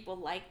sure people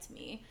liked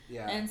me.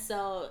 Yeah. And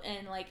so,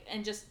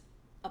 and just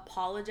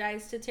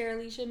apologize to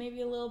Terralisha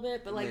maybe a little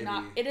bit, but like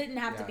it didn't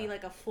have to be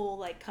like a full,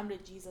 like, come to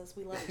Jesus,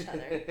 we love each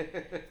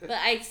other. But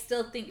I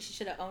still think she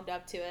should have owned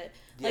up to it.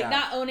 Like,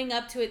 not owning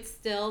up to it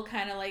still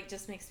kind of like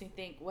just makes me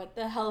think, what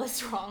the hell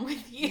is wrong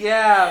with you?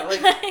 Yeah,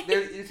 like,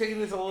 you're taking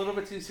this a little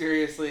bit too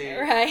seriously.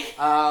 Right.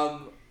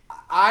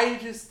 I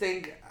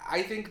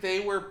think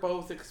they were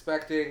both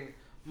expecting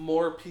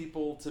more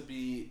people to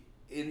be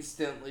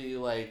instantly,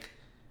 like,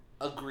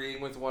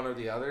 agreeing with one or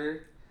the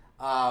other.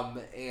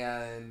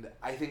 And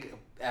I think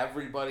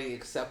everybody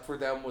except for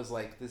them was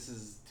like, this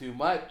is too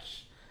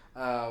much.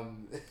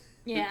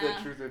 The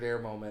truth or dare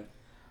moment.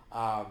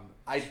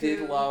 I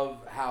did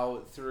love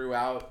how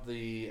throughout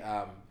the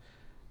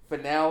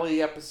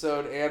finale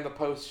episode and the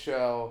post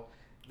show,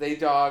 they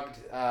dogged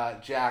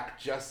Jack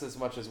just as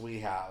much as we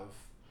have.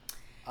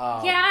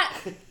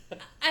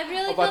 I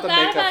really feel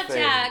bad about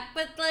Jack,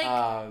 but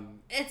like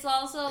it's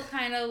also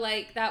kind of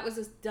like that was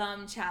a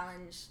dumb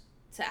challenge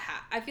to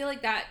have. I feel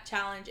like that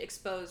challenge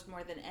exposed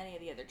more than any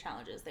of the other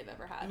challenges they've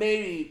ever had.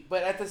 Maybe,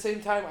 but at the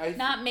same time,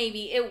 not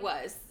maybe, it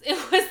was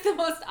the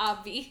most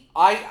obvious.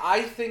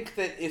 I think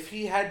that if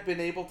he had been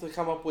able to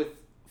come up with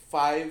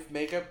 5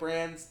 makeup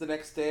brands the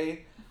next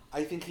day,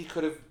 I think he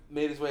could have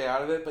made his way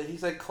out of it. But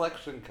he's like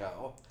Collection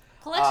Co.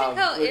 Collection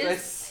Co.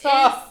 is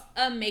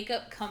a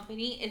makeup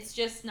company. It's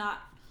just not.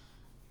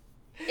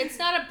 It's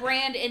not a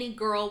brand any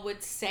girl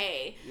would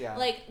say. Yeah.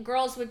 Like,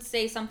 girls would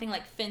say something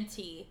like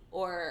Fenty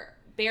or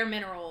Bare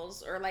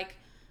Minerals or, like,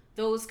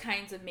 those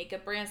kinds of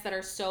makeup brands that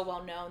are so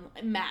well known.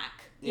 MAC,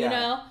 you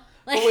know?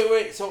 Like,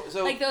 wait. So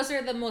like, those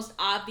are the most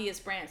obvious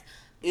brands.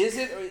 Is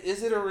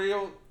it a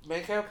real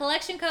makeup?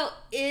 Collection Co.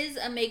 is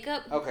a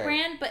makeup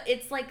brand, but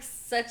it's, like,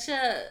 such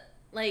a,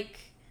 like,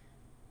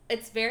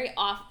 it's very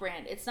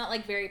off-brand. It's not,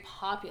 like, very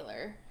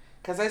popular.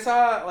 Because I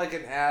saw, like,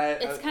 an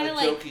ad, a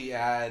jokey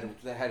ad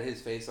that had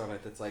his face on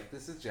it that's like,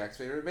 this is Jack's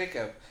favorite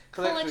makeup,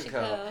 Collection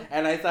Co.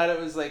 And I thought it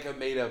was, like, a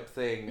made-up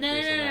thing.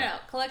 No.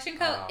 Collection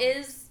Co.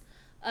 is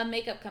a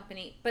makeup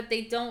company, but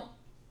they don't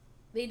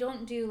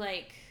do,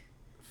 like...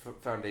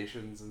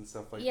 foundations and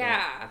stuff like that?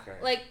 Yeah. Okay.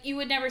 Like, you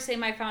would never say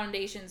my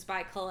foundation's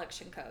by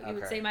Collection Co. You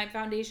would say my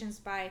foundation's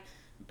by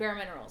Bare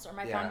Minerals, or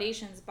my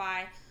foundation's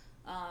by...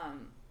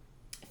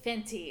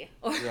 Fenty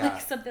or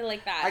like something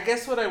like that. I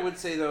guess what I would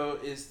say though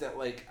is that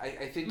like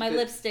I think my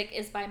lipstick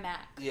is by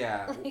MAC.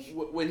 Yeah,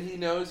 when he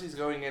knows he's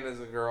going in as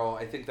a girl,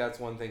 I think that's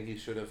one thing he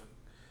should have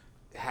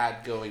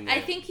had going in. I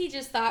think he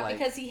just thought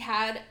because he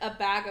had a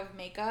bag of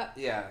makeup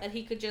that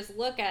he could just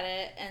look at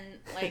it and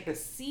like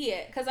see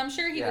it, because I'm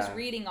sure he was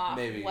reading off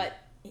what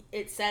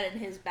it said in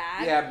his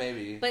bag. Yeah,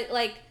 maybe. But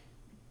like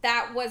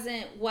that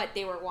wasn't what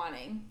they were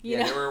wanting. You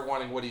know? They were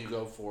wanting what do you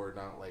go for,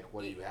 not like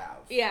what do you have.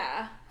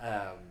 Yeah.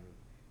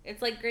 It's,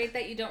 like, great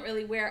that you don't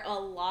really wear a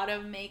lot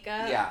of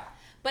makeup. Yeah.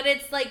 But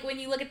it's like when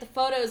you look at the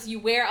photos, you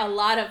wear a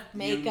lot of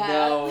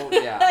makeup.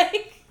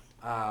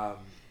 Yeah.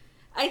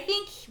 I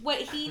think what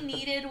he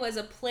needed was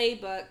a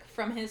playbook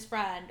from his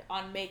friend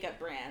on makeup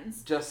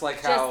brands. Just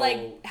like how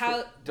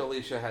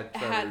Delisha had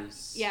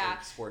Trevor's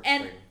sports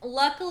and thing.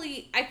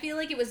 Luckily, I feel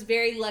like it was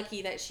very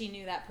lucky that she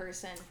knew that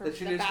person from that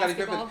she the knew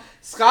basketball.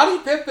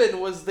 Scottie Pippen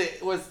was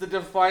the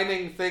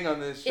defining thing on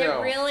this show.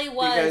 It really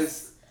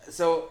was. Because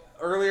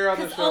earlier on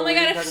the show, oh my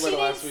god, if she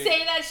didn't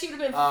say that, she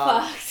would have been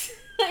fucked.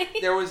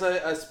 There was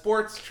a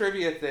sports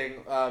trivia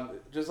thing.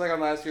 Just like on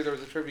last year, there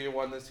was a trivia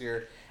one this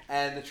year.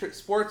 And the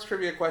sports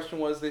trivia question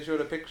was, they showed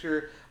a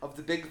picture of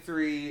the big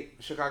three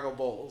Chicago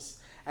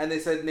Bulls. And they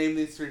said, name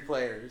these three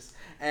players.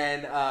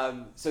 And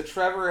so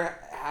Trevor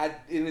had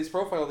in his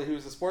profile that he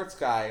was a sports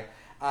guy.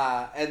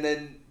 And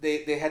then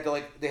they had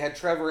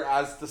Trevor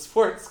as the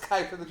sports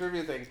guy for the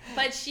trivia thing.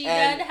 But she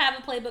did have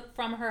a playbook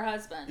from her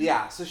husband.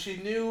 Yeah, so she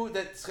knew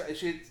that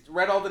she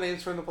read all the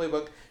names from the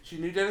playbook. She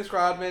knew Dennis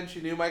Rodman,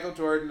 she knew Michael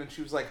Jordan, and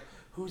she was like,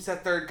 who's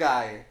that third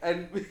guy?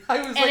 And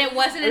I was it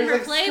wasn't in her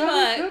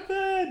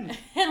playbook.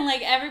 And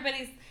like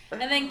everybody's,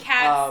 and then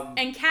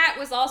Kat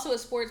was also a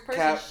sports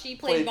person. She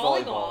played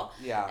volleyball.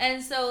 Yeah.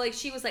 And so like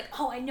she was like,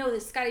 oh, I know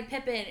this Scottie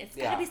Pippen. It's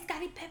gotta be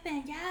Scottie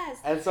Pippen. Yes.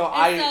 And so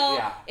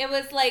it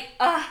was like,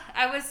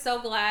 I was so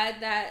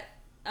glad that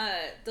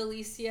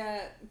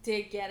Delicia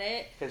did get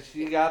it. Because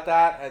she got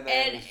that, and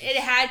then it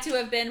had to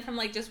have been from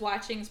like just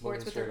watching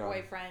sports with her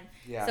boyfriend.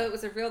 Yeah. So it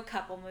was a real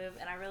couple move,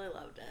 and I really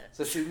loved it.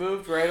 So she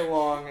moved right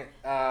along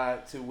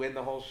to win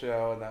the whole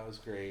show, and that was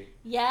great.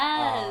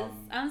 Yes,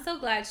 I'm so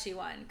glad she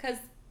won, because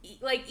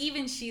like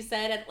even she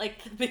said at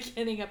like the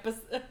beginning of the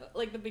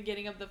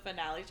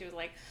finale, she was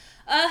like,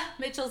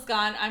 Mitchell's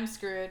gone, I'm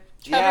screwed.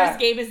 Trevor's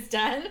game is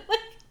done.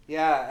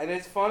 Yeah, and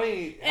it's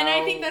funny. And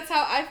I think that's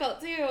how I felt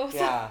too. So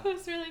yeah. It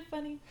was really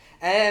funny.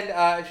 And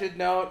I should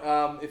note,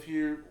 if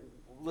you're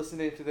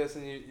listening to this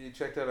and you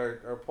checked out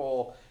our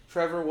poll,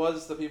 Trevor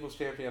was the people's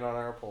champion on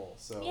our poll.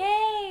 So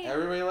yay!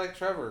 Everybody liked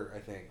Trevor, I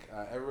think.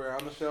 Everywhere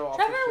on the show, off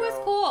Trevor the show. was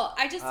cool.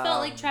 I just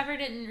felt like Trevor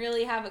didn't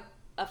really have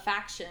a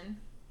faction.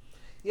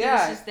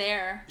 Yeah. He was just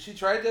there. She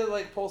tried to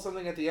like pull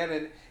something at the end,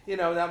 and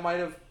that might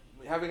have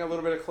having a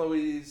little bit of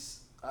Chloe's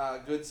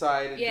good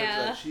side in terms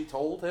of that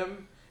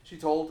she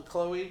told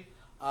Chloe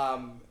what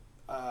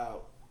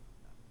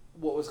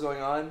was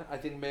going on. I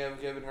think may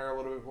have given her a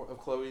little bit more of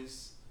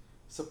Chloe's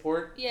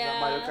support. Yeah.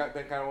 That might have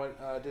been kind of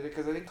what did it,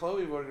 because I think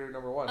Chloe voted her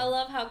number one. I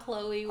love how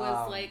Chloe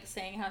was like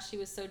saying how she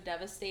was so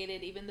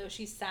devastated, even though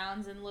she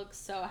sounds and looks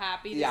so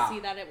happy to see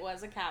that it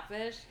was a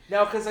catfish.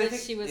 No, because I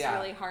think she was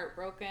really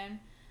heartbroken.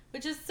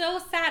 Which is so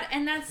sad,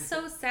 and that's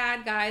so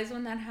sad, guys,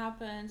 when that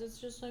happens. It's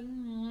just like,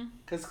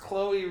 because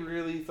Chloe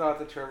really thought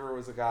that Trevor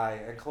was a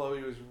guy, and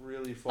Chloe was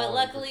really falling. But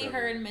luckily,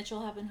 her and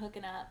Mitchell have been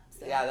hooking up.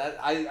 So. Yeah,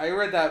 I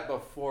read that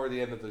before the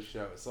end of the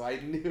show, so I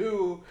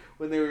knew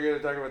when they were going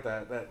to talk about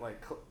that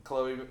like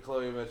Chloe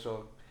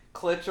Mitchell,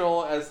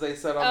 Klitchell, as they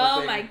said on the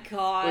thing. Oh my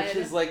god! Which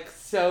is like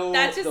so.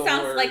 That just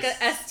sounds worst. like a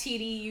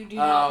STD you do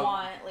not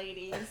want,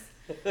 ladies.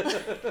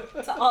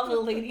 To all the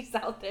ladies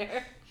out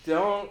there.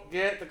 Don't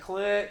get the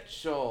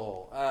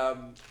Klitchell.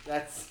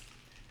 That's.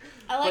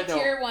 I liked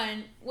your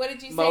one. What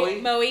did you say?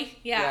 Moe.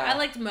 Yeah, I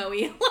liked Moe.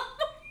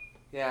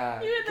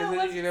 Yeah. You know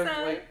what you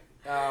like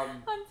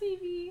on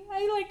TV.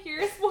 I like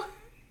yours more.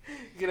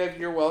 You can have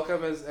your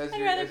welcome as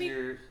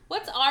your.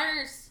 What's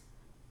ours?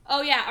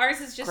 Oh yeah,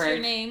 ours is just Crank.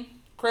 your name.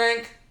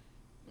 Crank.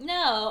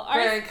 No,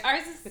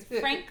 ours is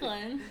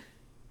Franklin.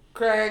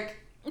 Crank.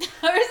 Ours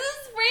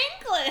is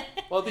Franklin.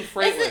 Well, it'd be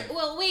Freightlin.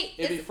 Well, wait.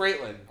 It'd be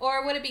Freightlin.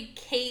 Or would it be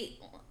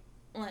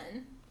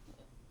Caitlin?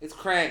 It's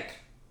Crank.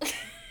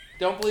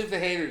 Don't believe the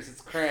haters.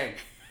 It's Crank.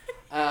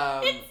 It's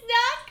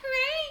not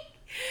Crank.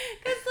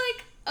 Because,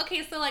 like,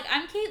 okay, so, like,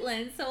 I'm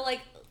Caitlin. So,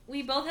 like,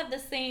 we both have the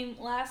same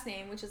last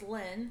name, which is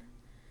Lynn.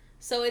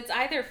 So it's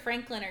either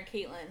Franklin or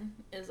Caitlin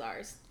is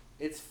ours.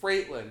 It's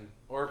Freightlin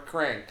or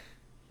Crank.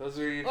 Those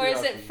are your two Or is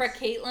options. it for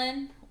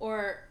Caitlin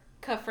or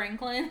Ka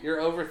Franklin? You're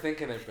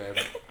overthinking it, babe.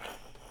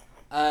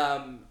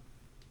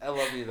 I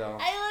love you though.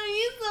 I love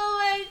you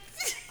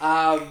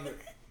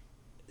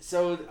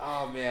so much.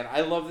 Oh man,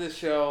 I love this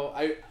show.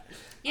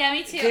 Yeah,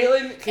 me too.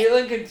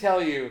 Caitlin can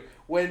tell you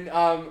when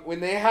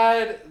they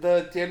had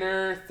the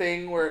dinner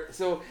thing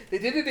so they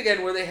did it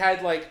again where they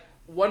had like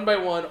one by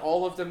one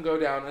all of them go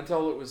down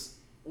until it was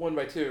one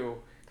by two,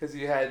 because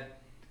you had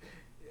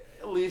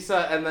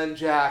Lisa and then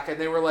Jack, and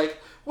they were like,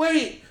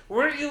 wait,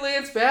 weren't you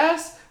Lance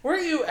Bass?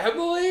 Weren't you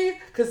Emily?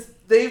 Because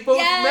they both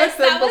met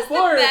them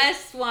before. That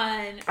was the best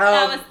one.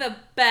 That was the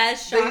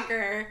best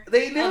shocker.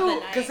 They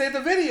knew because they had the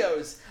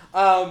videos.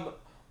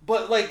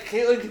 But like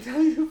Caitlin can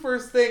tell you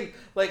first thing,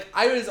 like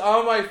I was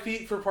on my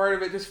feet for part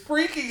of it, just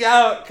freaking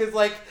out because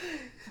like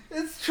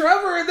it's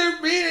Trevor and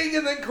they're meeting,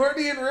 and then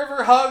Courtney and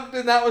River hugged,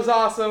 and that was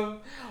awesome.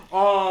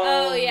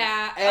 Oh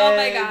yeah! Oh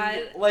my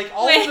god! Like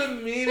all of the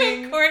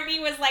meeting. Courtney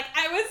was like,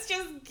 "I was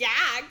just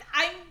gagged.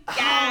 I'm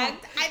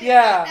gagged. I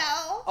didn't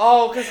know."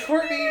 Oh, because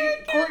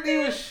Courtney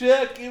was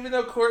shook, even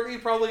though Courtney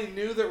probably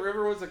knew that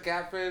River was a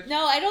catfish.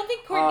 No, I don't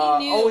think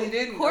Courtney knew. Oh, he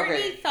didn't.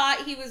 Courtney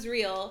thought he was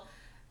real.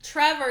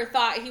 Trevor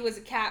thought he was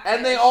a catfish.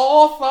 And they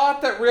all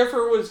thought that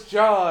River was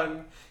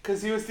John,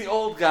 because he was the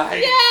old guy.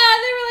 Yeah,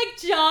 they were like,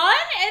 John?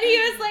 And he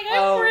was like,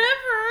 I'm River.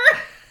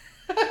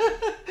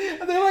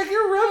 And they're like,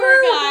 you're River?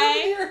 Poor guy.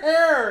 Look at your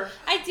hair.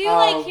 I do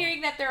like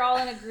hearing that they're all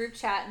in a group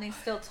chat and they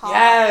still talk.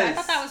 Yes. I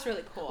thought that was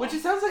really cool. Which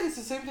it sounds like it's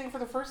the same thing for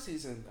the first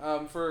season,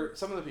 for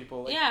some of the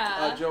people. Like,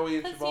 Joey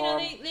and Siobhan.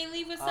 Because, they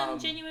leave with some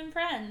genuine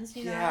friends,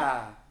 you know?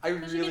 Yeah. I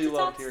really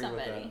loved hearing about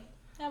that.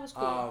 That was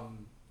cool.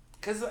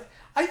 Because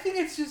I think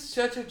it's just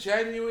such a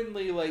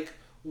genuinely, like,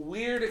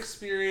 weird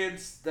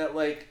experience that,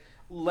 like,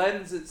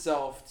 lends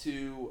itself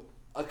to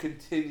a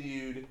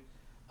continued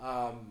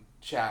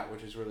chat,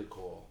 which is really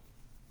cool.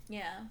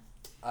 Yeah.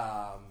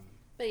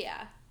 But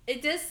yeah.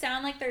 It does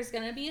sound like there's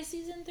going to be a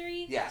season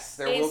 3. Yes,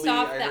 there will be. Based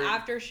off the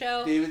after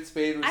show. David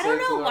Spade was I don't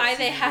know why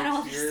they had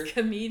all these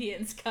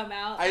comedians come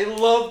out. I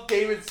love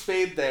David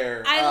Spade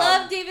there. I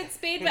love David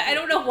Spade, but I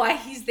don't know why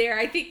he's there.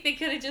 I think they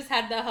could have just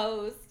had the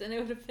host and it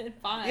would have been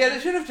fine. Yeah, they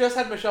should have just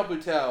had Michelle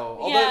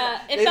Buteau.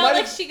 Yeah, it felt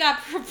like she got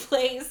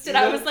replaced and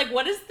I was like,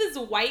 what is this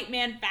white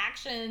man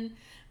faction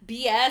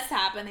BS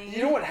happening?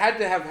 You know what had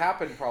to have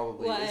happened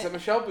probably? What? Is that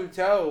Michelle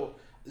Buteau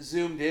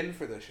zoomed in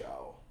for the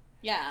show.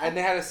 Yeah. And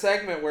they had a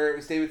segment where it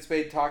was David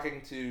Spade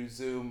talking to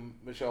Zoom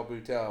Michelle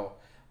Buteau,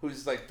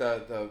 who's like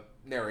the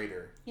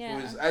narrator. Yeah.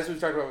 Who is, as we've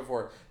talked about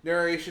before,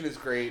 narration is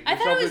great. I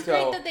Michelle thought it was Buteau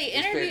great that they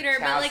interviewed her,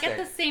 but like at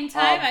the same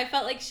time, I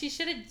felt like she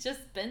should have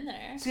just been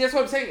there. See, that's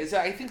what I'm saying. Is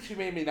that I think she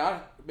maybe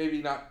not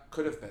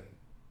could have been.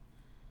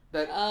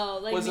 That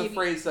was a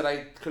phrase that I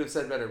could have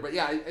said better. But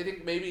yeah, I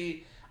think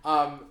maybe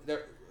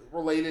they're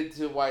related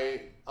to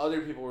why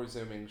other people were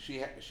Zooming.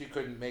 She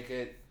couldn't make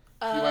it.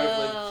 She might have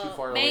lived too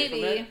far away from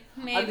it.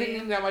 Maybe. I'm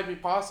thinking that might be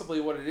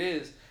possibly what it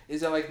is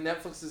that like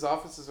Netflix's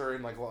offices are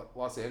in like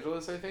Los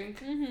Angeles, I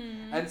think.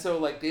 Mm-hmm. And so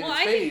like David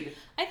Spade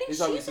I think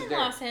she's in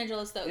Los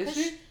Angeles though. Is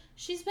she?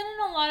 She's been in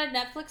a lot of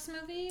Netflix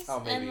movies. Oh,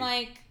 maybe. And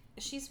like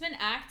she's been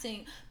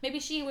acting. Maybe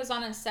she was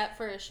on a set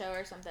for a show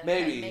or something.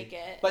 Maybe. And make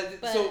it. But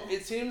so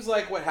it seems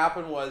like what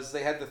happened was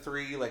they had the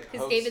 3 like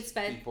host David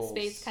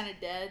Spade's kind of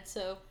dead,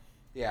 so.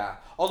 Yeah.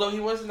 Although he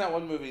was in that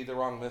one movie, The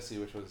Wrong Missy,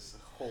 which was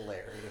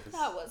hilarious.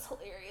 That was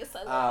hilarious.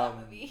 I love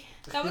that movie.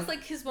 That was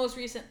like his most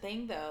recent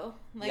thing, though.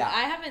 Like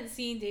I haven't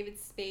seen David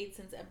Spade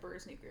since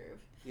Emperor's New Groove.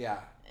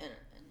 Yeah. And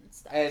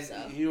stuff. And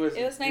so.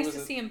 it was nice to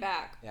see him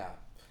back. Yeah.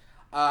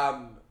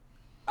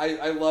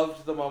 I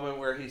loved the moment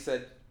where he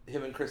said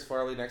him and Chris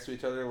Farley next to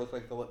each other look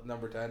like the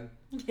number 10.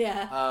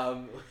 Yeah.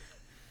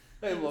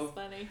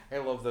 Funny. I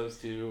love those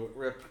two.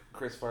 Rip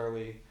Chris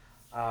Farley.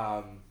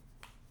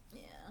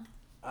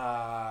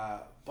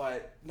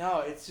 But no,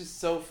 it's just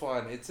so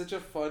fun. It's such a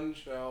fun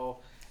show,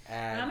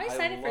 and I'm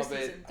excited I love for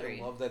season 3.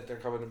 I love that they're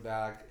coming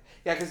back.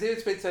 Yeah, because David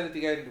Spade said at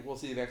the end, "We'll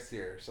see you next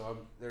year." So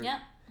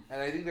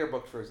and I think they're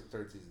booked for a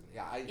 3rd season.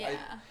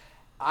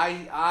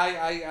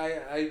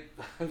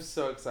 I'm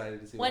so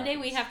excited to see. One day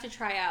we have to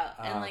try out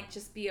and like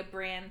just be a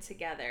brand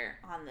together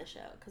on the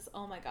show, because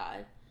oh my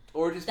god,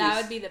 or just that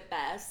would be the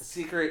best.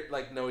 Secret,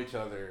 like know each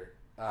other.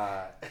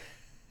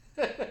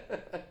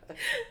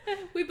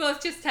 We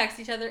both just text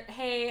each other,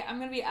 hey, I'm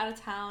gonna be out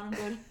of town,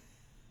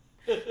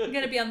 I'm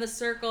gonna be on the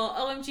circle.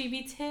 OMG,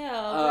 me too.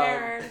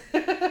 Where?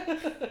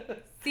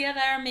 See you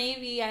there,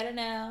 maybe. I don't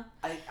know.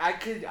 I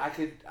could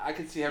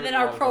see having. Then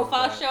our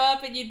profile show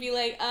up and you'd be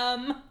like,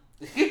 Caitlin,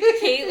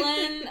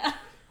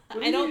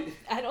 I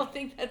don't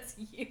think that's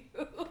you.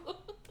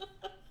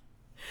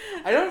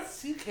 I don't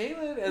see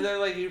Caitlin, and then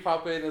like you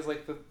pop in as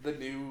like the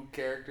new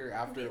character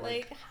after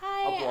like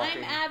hi,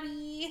 I'm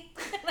Abby.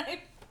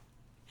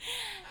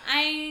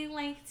 I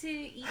like to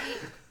eat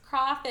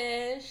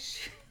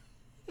crawfish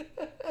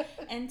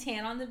and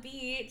tan on the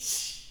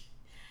beach.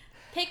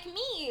 Pick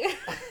me.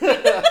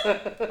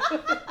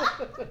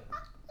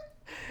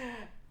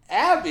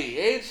 Abby,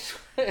 age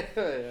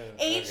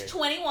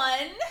 21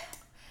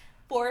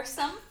 for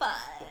some fun.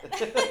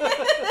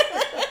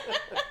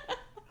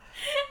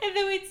 And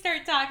then we'd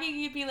start talking.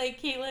 You'd be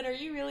like, Caitlin, are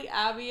you really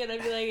Abby? And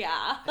I'd be like,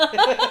 yeah.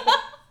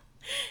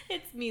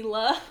 It's me,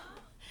 love.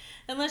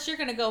 Unless you're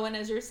gonna go in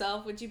as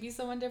yourself, would you be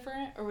someone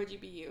different, or would you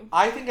be you?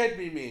 I think I'd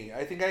be me.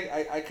 I think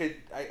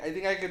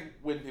I could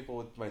win people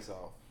with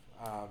myself.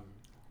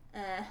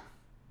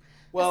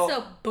 Well, that's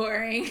so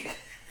boring.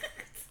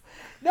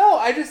 No,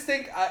 I just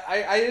think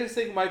I just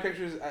think my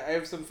pictures. I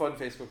have some fun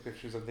Facebook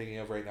pictures I'm thinking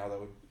of right now that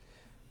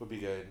would be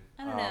good.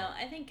 I don't know.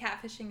 I think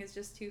catfishing is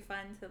just too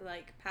fun to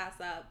like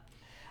pass up.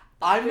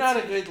 I'm not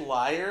a good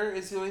liar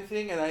is the only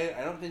thing, and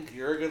I don't think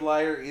you're a good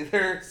liar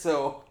either.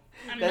 So.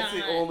 That's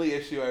the only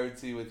issue I would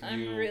see with you.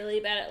 I'm really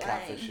bad at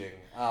catfishing.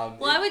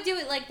 Lying. I would do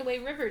it like the way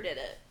River did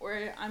it,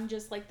 where I'm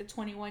just like the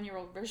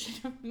 21-year-old version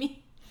of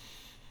me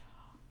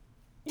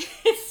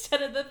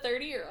instead of the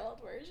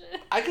 30-year-old version.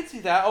 I could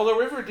see that, although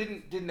River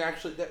didn't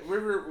actually. That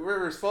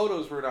River's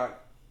photos were not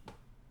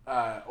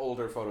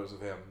older photos of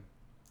him.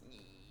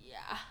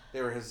 Yeah.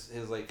 They were his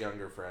like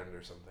younger friend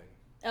or something.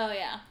 Oh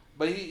yeah.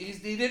 But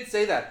he did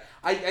say that.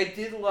 I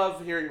did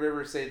love hearing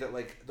River say that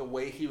like the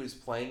way he was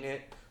playing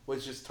it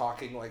was just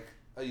talking like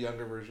a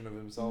younger version of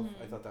himself.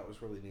 Mm-hmm. I thought that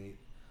was really neat.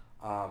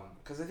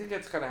 Because I think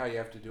that's kind of how you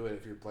have to do it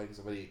if you're playing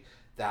somebody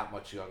that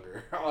much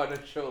younger on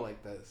a show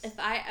like this. If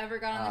I ever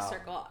got on the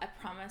circle, I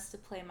promise to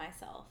play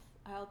myself.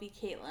 I'll be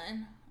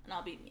Caitlin, and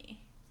I'll be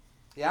me.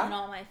 Yeah? And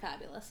all my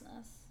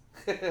fabulousness.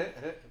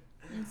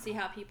 And see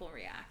how people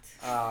react.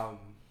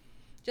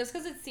 Just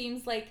because it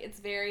seems like it's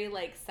very,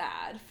 like,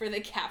 sad for the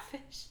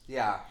catfish.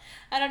 Yeah.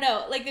 I don't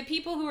know. Like, the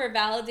people who are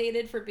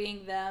validated for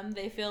being them,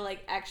 they feel,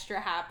 like,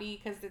 extra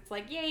happy because it's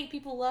like, yay,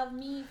 people love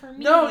me for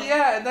me. No,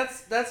 yeah, and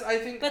that's I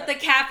think... But the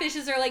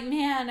catfishes are like,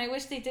 man, I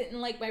wish they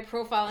didn't like my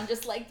profile and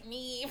just liked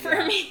me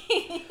for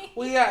me.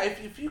 Well, yeah,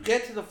 if you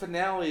get to the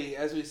finale,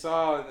 as we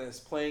saw in this,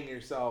 playing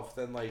yourself,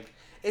 then, like,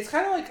 it's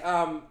kind of like,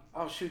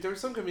 oh, shoot, there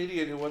was some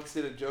comedian who once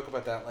did a joke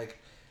about that, like,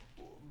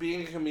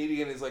 being a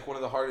comedian is, like, one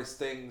of the hardest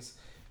things.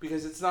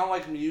 Because it's not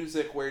like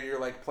music where you're,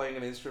 like, playing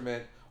an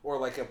instrument or,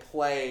 like, a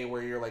play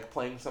where you're, like,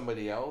 playing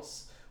somebody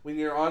else. When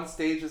you're on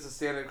stage as a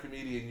stand-up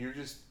comedian, you're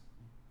just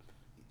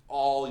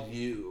all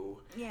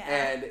you. Yeah.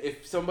 And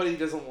if somebody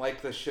doesn't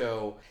like the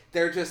show,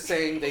 they're just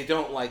saying they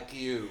don't like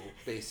you,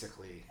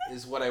 basically,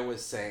 is what I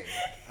was saying.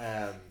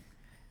 I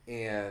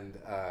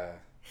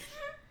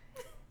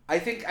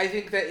think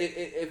that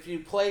if you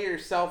play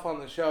yourself on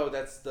the show,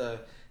 that's the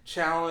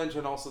challenge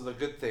and also the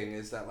good thing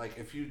is that, like,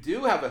 if you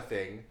do have a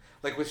thing...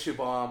 Like with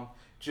Shubham,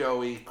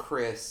 Joey,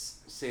 Chris,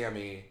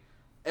 Sammy,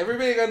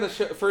 everybody on the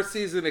first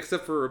season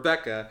except for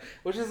Rebecca,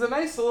 which is a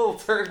nice little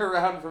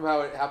turnaround from how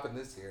it happened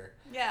this year.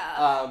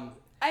 Yeah.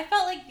 I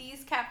felt like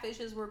these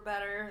catfishes were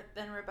better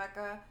than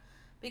Rebecca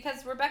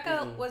because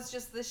Rebecca was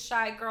just this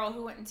shy girl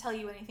who wouldn't tell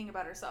you anything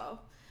about herself.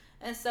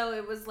 And so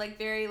it was like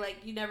very like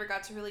you never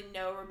got to really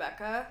know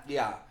Rebecca.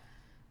 Yeah.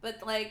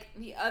 But like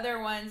the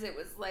other ones, it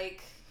was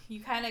like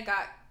you kind of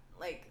got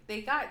like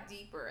they got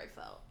deeper, I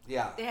felt.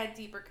 Yeah. They had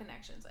deeper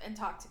connections and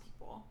talked to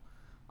people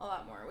a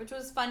lot more, which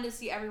was fun to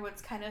see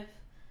everyone's kind of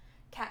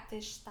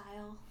catfish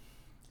style.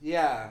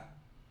 Yeah.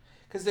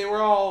 Because they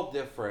were all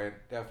different,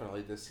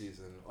 definitely, this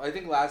season. I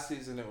think last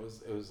season it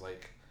was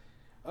like,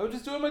 I was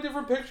just doing my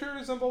different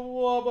pictures and blah,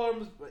 blah, blah,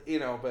 blah, you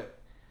know, but...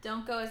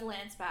 Don't go as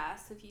Lance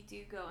Bass if you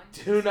do go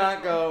into do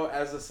not go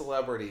as a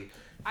celebrity.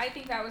 I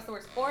think that was the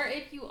worst. Or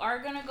if you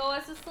are going to go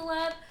as a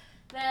celeb,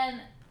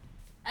 then...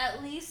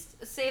 At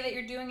least say that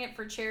you're doing it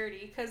for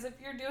charity, because if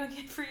you're doing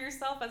it for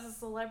yourself as a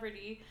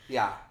celebrity,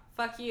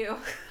 fuck you.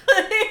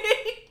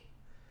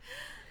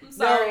 I'm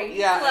sorry. No,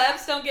 yeah.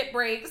 Celebs don't get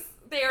breaks.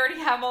 They already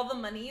have all the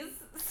monies.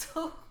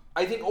 So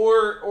I think,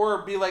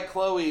 or be like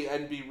Chloe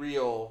and be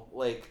real,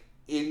 like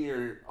in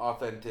your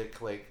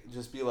authentic, like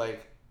just be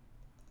like,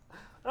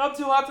 I'm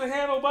too hot to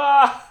handle,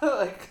 bah.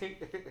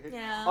 Like,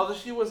 yeah. Although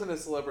she wasn't a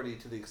celebrity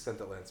to the extent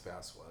that Lance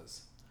Bass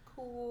was.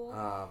 Cool.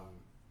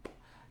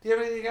 Do you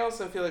have anything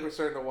else? I feel like we're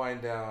starting to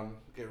wind down.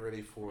 Get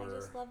ready for... I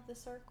just love The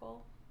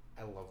Circle.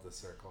 I love The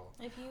Circle.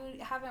 If you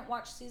haven't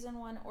watched season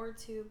 1 or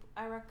 2,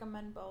 I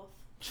recommend both.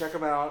 Check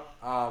them out.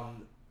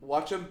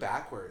 Watch them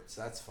backwards.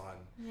 That's fun.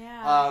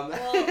 Yeah.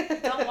 Well,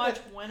 don't watch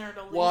Winner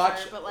to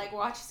Loser, but like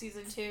watch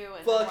season 2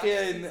 and watch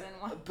season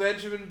 1.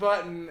 Benjamin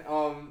Button.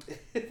 By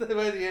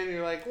the end,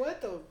 you're like, what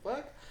the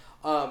fuck?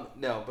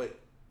 No, but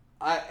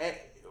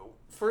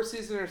first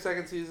season or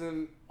second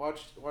season,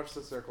 watch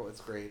The Circle.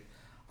 It's great.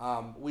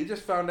 We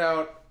just found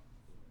out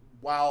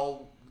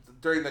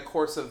during the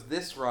course of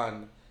this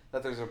run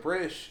that there's a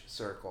British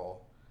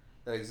Circle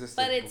that existed.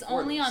 But it's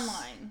only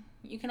online.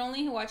 You can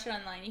only watch it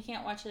online. You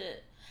can't watch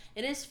it.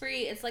 It is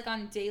free. It's like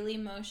on Daily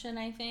Motion,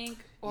 I think,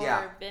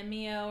 or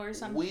Vimeo or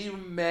something. We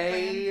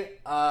may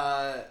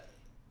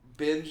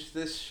binge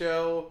this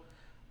show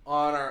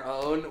on our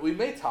own. We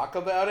may talk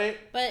about it.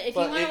 But if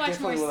you want to watch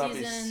more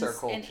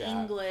seasons in chat.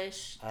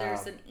 English,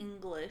 there's an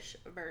English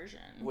version.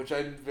 Which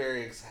I'm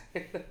very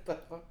excited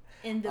about.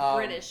 In the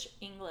British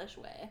English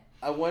way.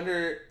 I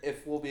wonder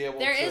if we'll be able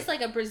There is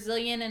like a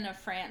Brazilian and a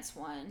France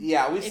one.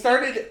 Yeah, we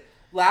started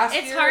last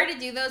year. It's hard to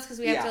do those because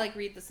we have to like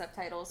read the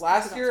subtitles.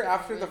 Last year,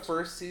 after the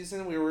first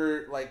season, we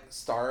were like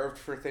starved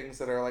for things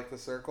that are like The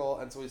Circle.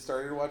 And so we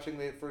started watching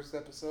the first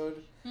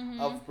episode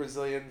of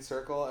Brazilian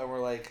Circle. And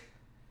we're like,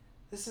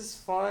 this is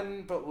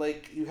fun, but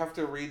like you have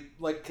to read,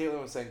 like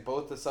Caitlin was saying,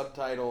 both the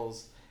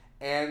subtitles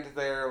and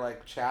their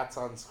like chats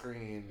on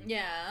screen.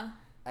 Yeah.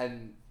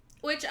 And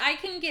which I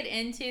can get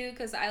into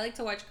because I like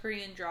to watch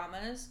Korean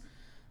dramas,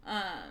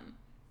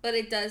 but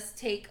it does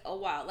take a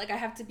while. Like I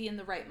have to be in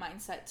the right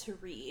mindset to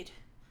read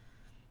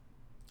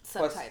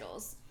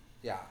subtitles.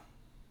 Yeah,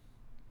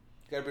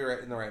 you gotta be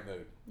in the right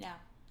mood. Yeah,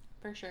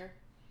 for sure.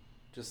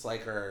 Just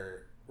like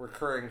our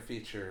recurring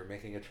feature,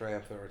 making a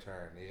triumphant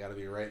return. You gotta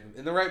be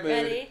in the right mood.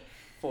 Ready?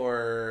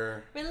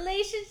 For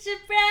Relationship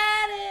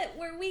Reddit,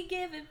 where we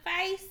give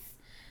advice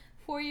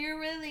for your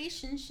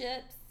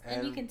relationships,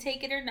 and you can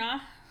take it or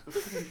not.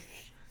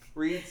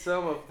 Read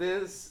some of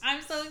this.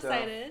 I'm so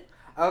excited.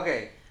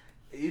 Okay,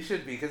 you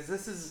should be, because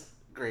this is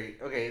great.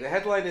 Okay, the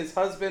headline is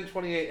Husband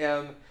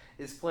 28M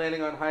is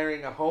planning on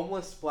hiring a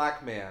homeless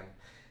black man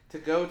to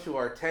go to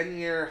our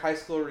 10-year high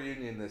school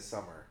reunion this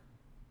summer.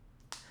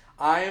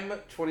 I'm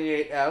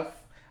 28F,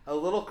 a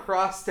little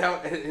crossed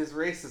out at his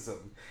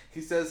racism.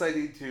 He says I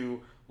need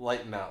to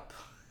lighten up.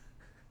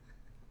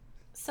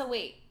 So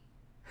wait.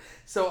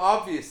 So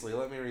obviously,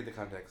 let me read the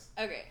context.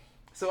 Okay.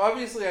 So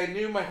obviously I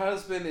knew my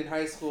husband in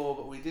high school,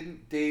 but we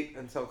didn't date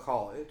until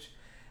college,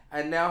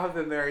 and now have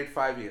been married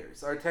 5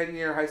 years. Our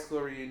 10-year high school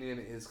reunion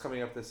is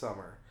coming up this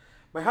summer.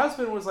 My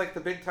husband was like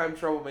the big-time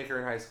troublemaker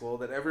in high school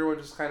that everyone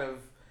just kind of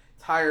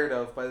tired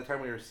of by the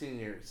time we were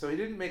seniors, so he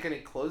didn't make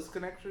any close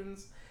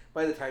connections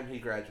by the time he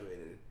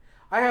graduated.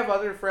 I have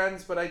other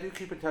friends, but I do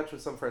keep in touch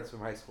with some friends from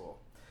high school.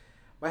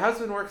 My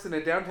husband works in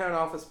a downtown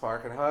office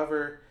park, and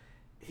however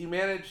he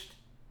managed,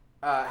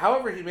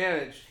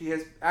 he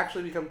has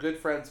actually become good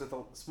friends with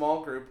a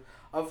small group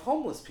of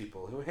homeless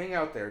people who hang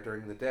out there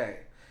during the day.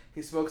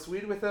 He smokes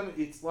weed with them,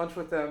 eats lunch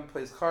with them,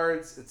 plays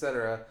cards,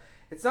 etc.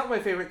 It's not my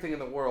favorite thing in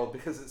the world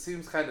because it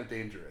seems kind of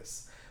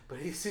dangerous, but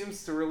he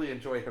seems to really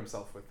enjoy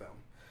himself with them.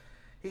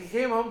 He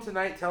came home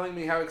tonight telling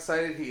me how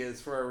excited he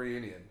is for our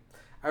reunion.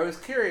 I was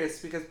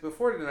curious because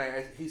before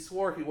tonight he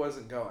swore he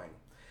wasn't going.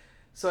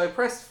 So I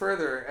pressed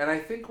further, and I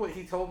think what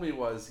he told me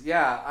was,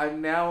 yeah, I'm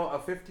now a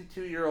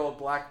 52-year-old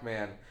black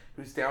man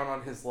who's down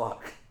on his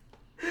luck.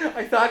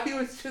 I thought he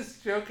was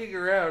just joking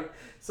around,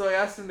 so I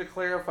asked him to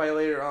clarify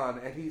later on,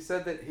 and he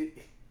said that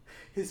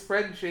his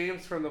friend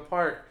James from the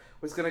park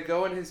was going to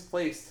go in his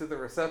place to the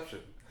reception.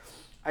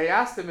 I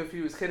asked him if he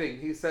was kidding.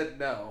 He said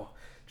no.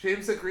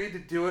 James agreed to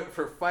do it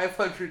for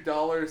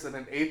 $500 and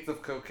an eighth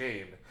of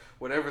cocaine,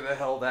 whatever the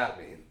hell that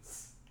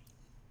means.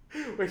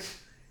 Which,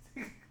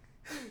 I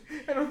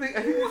think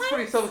it's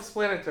pretty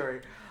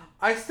self-explanatory.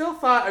 I still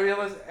thought,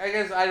 I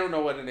guess I don't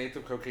know what an eighth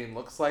of cocaine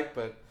looks like,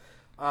 but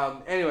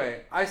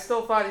anyway, I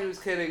still thought he was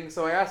kidding,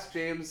 so I asked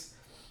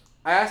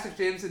if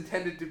James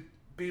intended to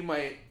be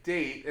my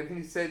date, and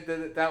he said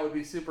that would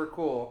be super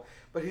cool,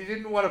 but he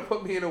didn't want to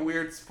put me in a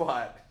weird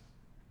spot.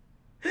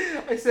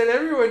 I said,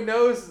 everyone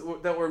knows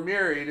that we're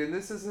married, and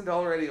this isn't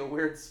already a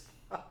weird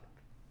spot.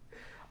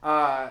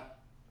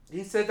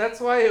 He said, that's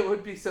why it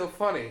would be so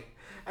funny.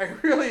 I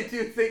really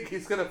do think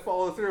he's going to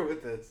follow through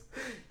with this.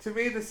 To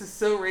me, this is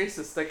so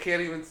racist, I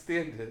can't even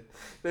stand it.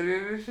 That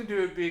in addition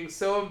to it being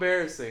so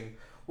embarrassing,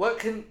 what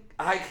can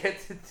I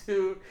get him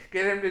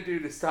to do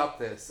to stop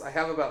this? I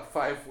have about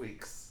 5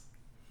 weeks.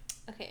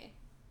 Okay.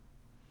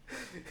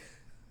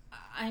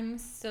 I'm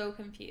so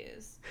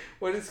confused.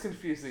 What is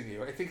confusing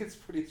you? I think it's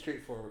pretty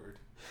straightforward.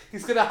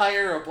 He's going to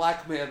hire a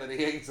black man that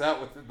he hangs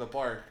out with in the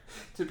park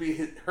to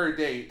be her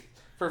date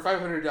for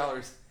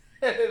 $500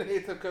 and an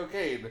eighth of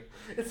cocaine.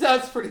 It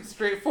sounds pretty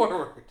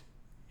straightforward.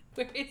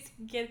 Where is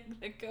he getting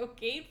the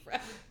cocaine from?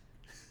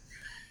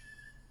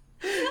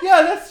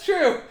 Yeah, that's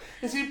true.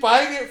 Is he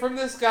buying it from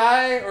this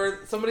guy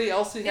or somebody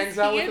else he hangs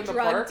out with in the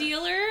park? Is he a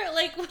drug dealer?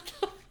 Like, what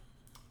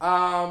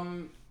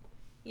the...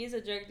 He's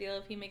a drug dealer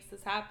if he makes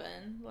this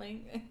happen.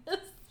 Like...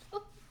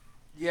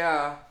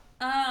 Yeah.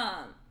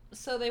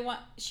 So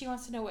she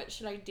wants to know what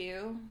should I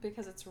do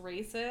because it's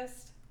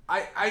racist.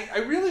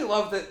 I really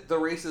love that the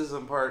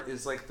racism part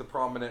is like the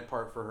prominent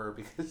part for her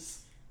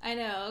because... I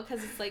know,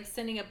 because it's like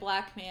sending a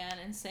black man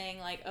and saying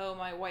like, oh,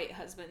 my white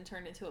husband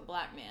turned into a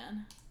black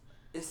man.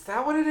 Is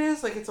that what it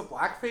is? Like, it's a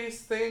blackface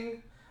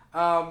thing?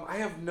 I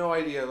have no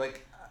idea.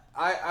 Like,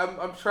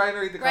 I'm trying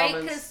to read the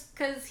comments.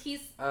 Right, because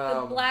he's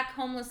the black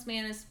homeless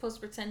man is supposed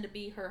to pretend to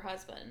be her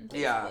husband,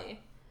 basically. Yeah.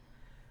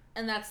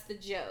 And that's the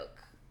joke.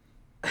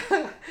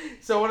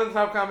 So one of the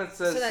top comments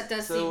says... So that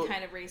does seem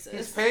kind of racist.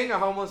 He's paying a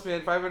homeless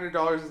man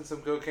 $500 and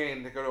some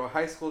cocaine to go to a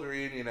high school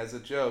reunion as a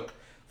joke,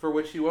 for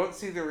which he won't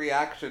see the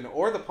reaction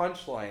or the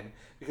punchline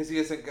because he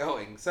isn't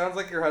going. Sounds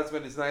like your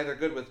husband is neither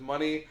good with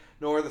money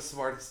nor the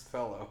smartest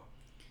fellow.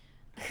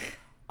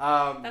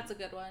 That's a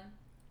good one.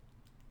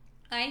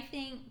 I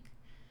think...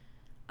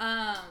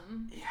 Yeah,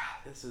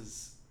 this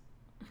is...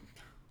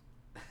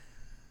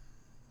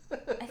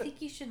 I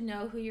think you should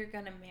know who you're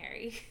gonna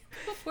marry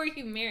before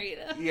you marry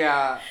them.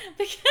 Yeah.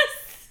 Because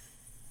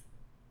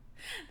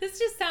this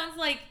just sounds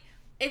like...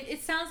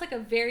 It sounds like a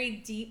very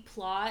deep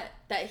plot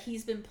that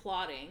he's been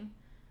plotting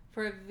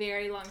for a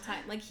very long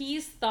time. Like,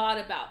 he's thought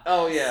about this.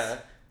 Oh, yeah.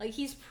 Like,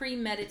 he's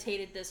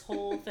premeditated this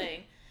whole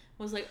thing.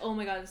 Was like, oh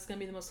my god, this is gonna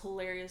be the most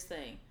hilarious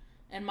thing.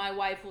 And my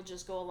wife will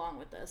just go along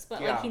with this.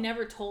 But, like, he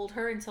never told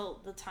her until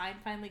the time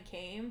finally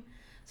came.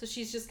 So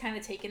she's just kind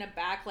of taken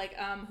aback, like,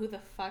 who the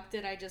fuck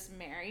did I just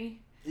marry?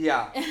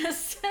 Yeah.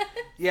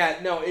 Yeah,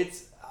 no,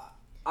 it's...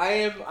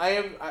 I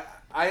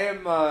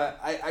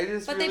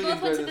just But really they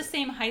both went to this. the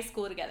same high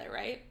school together,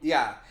 right?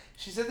 Yeah.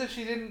 She said that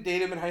she didn't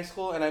date him in high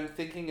school, and I'm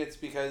thinking it's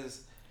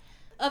because...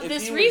 Of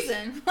this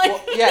reason.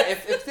 Well, yeah,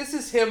 if this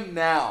is him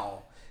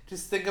now,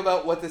 just think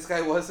about what this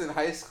guy was in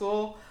high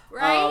school.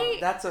 Right?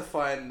 That's a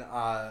fun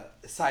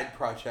side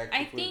project.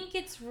 I think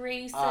it's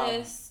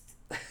racist.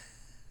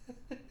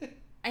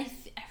 I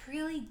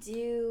really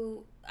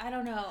do. I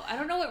don't know. I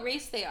don't know what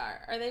race they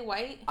are. Are they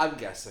white? I'm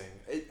guessing.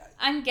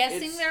 I'm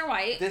guessing they're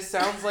white. This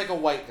sounds like a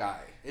white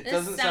guy. It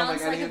doesn't sound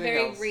like anything else. This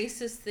sounds like a very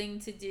racist thing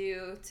to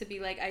do, to be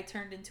like, I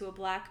turned into a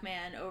black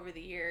man over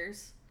the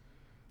years.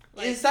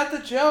 Like, is that the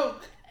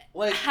joke?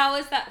 Like, how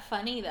is that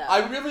funny, though?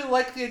 I really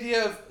like the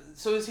idea of...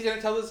 So is he going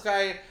to tell this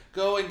guy,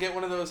 go and get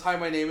one of those Hi,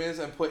 My Name Is,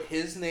 and put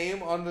his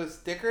name on the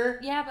sticker?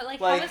 Yeah, but, like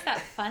how is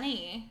that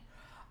funny?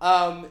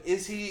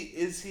 Is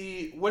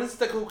he? What is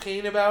the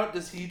cocaine about?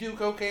 Does he do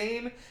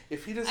cocaine?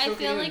 If he does cocaine, I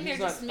feel like and they're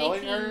he's not just telling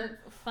making her,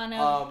 fun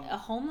of a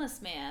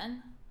homeless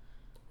man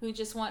who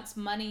just wants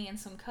money and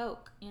some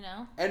coke, you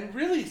know? And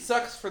really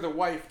sucks for the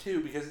wife,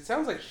 too, because it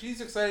sounds like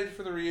she's excited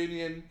for the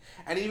reunion,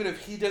 and even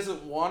if he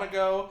doesn't want to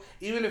go,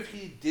 even if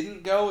he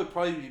didn't go, it'd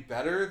probably be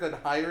better than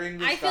hiring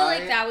this guy. I feel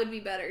like that would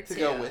be better, too. To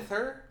go with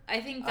her?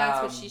 I think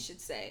that's what she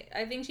should say.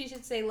 I think she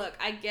should say, look,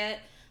 I get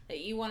that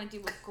you want to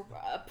do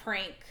a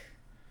prank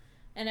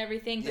and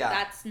everything, but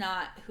that's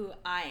not who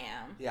I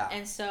am. Yeah.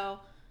 And so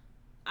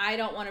I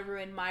don't want to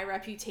ruin my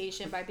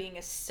reputation by being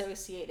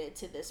associated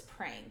to this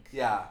prank.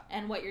 Yeah.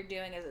 And what you're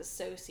doing is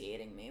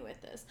associating me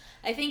with this.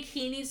 I think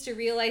he needs to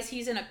realize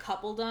he's in a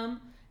coupledom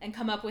and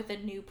come up with a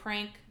new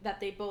prank that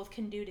they both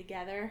can do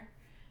together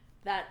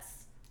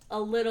that's a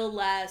little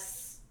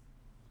less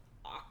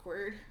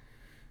awkward.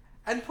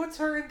 And puts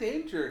her in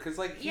danger, because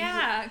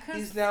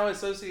he's now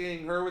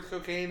associating her with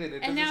cocaine, and it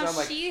doesn't sound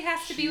like she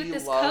has to be with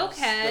this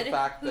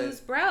cokehead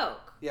who's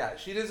broke. Yeah,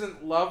 she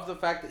doesn't love the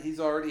fact that he's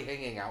already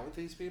hanging out with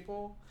these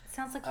people. It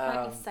sounds like he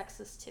might be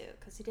sexist too,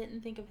 because he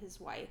didn't think of his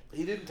wife.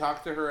 He didn't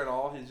talk to her at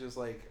all. He's just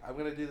like, I'm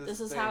gonna do this.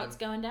 This is how it's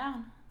going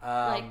down.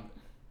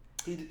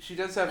 She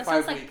does have 5 weeks. That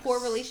sounds like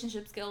poor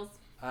relationship skills.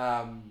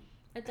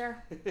 Right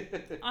there.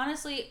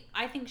 Honestly,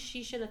 I think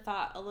she should have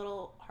thought a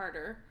little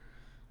harder.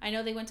 I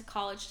know they went to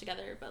college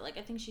together, but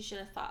I think she should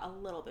have thought a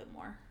little bit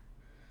more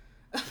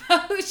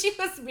about who she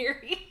was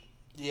marrying.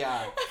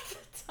 Yeah. At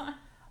the time.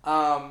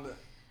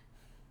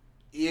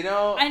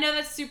 I know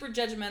that's super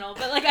judgmental,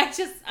 but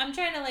I'm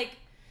trying to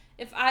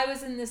if I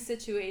was in this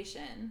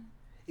situation.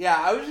 Yeah,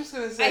 I was just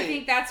gonna say. I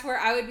think that's where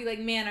I would be like,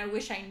 man, I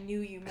wish I knew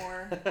you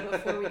more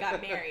before we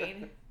got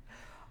married.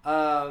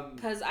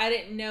 Because I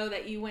didn't know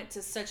that you went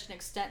to such an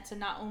extent to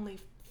not only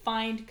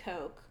find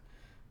coke,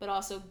 but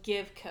also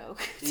give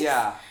coke.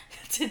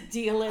 To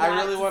deal it.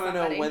 I really want to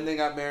know when they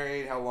got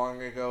married, how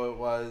long ago it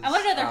was. I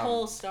want to know their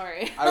whole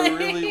story. I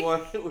really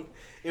want.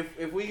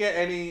 If we get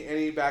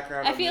any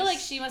background. I feel like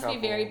she must be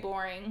very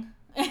boring,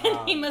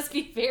 and he must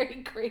be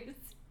very crazy.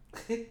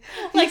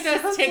 Like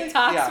those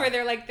TikToks where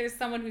they're like, there's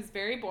someone who's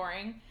very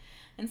boring,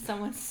 and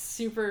someone's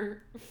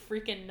super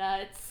freaking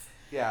nuts.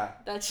 Yeah.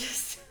 That's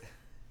just.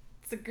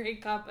 It's a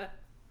great combo.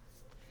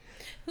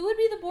 Who would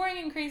be the boring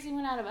and crazy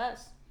one out of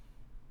us?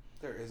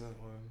 There isn't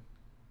one.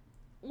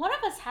 One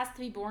of us has to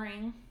be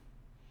boring.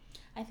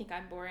 I think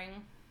I'm boring.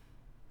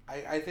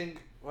 I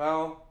think,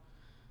 well...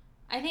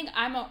 I think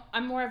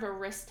I'm more of a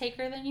risk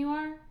taker than you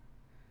are.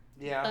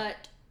 Yeah.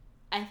 But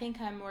I think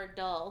I'm more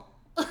dull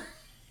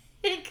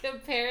in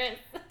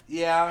comparison.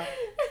 Yeah.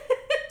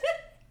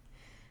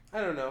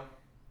 I don't know.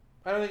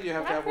 I don't think you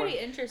have to have one. That's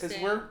pretty interesting.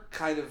 Because we're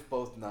kind of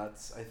both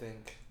nuts, I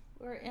think.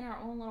 We're in our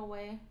own little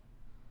way.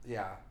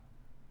 Yeah.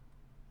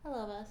 I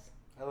love us.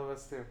 I love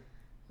us too.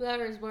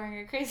 Whoever is boring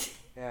or crazy.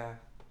 Yeah.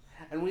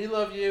 And we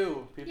love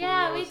you, people who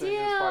are listening to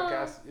this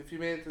podcast. If you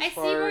made it this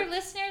far. I see more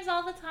listeners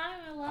all the time.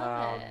 I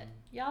love it.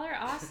 Y'all are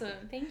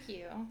awesome. Thank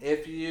you.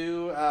 If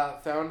you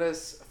found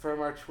us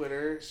from our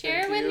Twitter,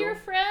 share with your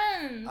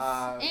friends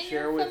and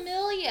share your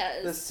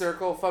familias. The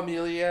Circle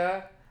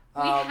Familia.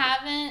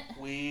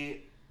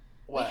 We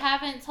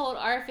haven't told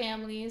our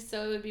families,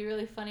 so it would be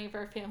really funny if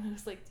our family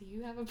was like, "Do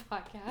you have a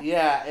podcast?"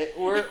 Yeah,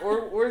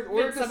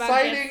 we're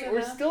deciding.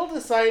 We're still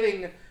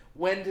deciding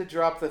when to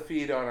drop the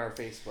feed on our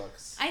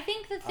Facebooks. I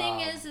think the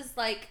thing is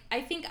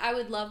I think I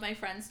would love my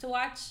friends to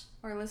watch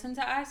or listen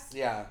to us.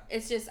 Yeah.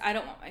 It's just I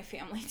don't want my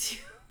family to.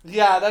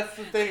 Yeah, that's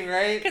the thing,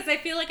 right? Because I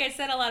feel like I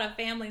said a lot of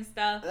family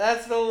stuff.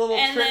 That's the little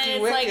tricky wicket.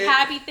 And then it's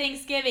Happy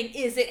Thanksgiving.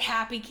 Is it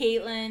happy,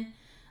 Caitlin?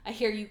 I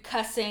hear you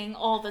cussing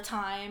all the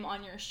time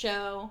on your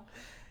show.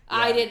 Yeah.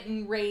 I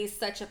didn't raise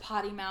such a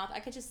potty mouth.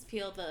 I could just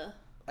feel the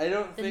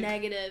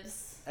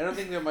negatives. I don't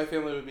think that my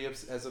family would be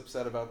as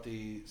upset about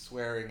the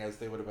swearing as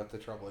they would about the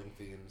troubling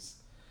themes.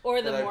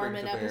 Or the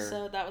Mormon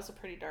episode. That was a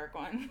pretty dark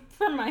one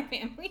for my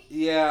family.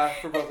 Yeah,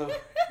 for both of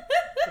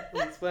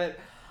us. But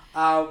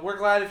we're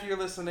glad if you're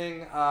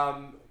listening.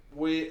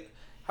 We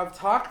have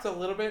talked a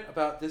little bit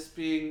about this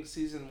being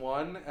season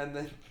 1 and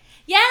then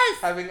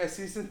having a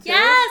season 2.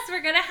 Yes,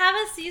 we're going to have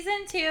a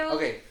season 2.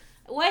 Okay.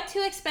 What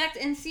to expect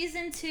in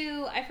season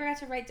 2. I forgot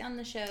to write down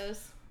the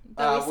shows.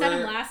 But we said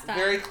them last time.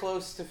 Very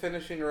close to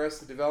finishing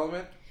Arrested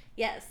Development.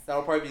 Yes.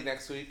 That'll probably be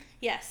next week.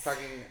 Yes.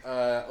 Talking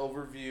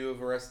overview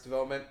of Arrested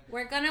Development.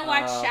 We're going to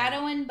watch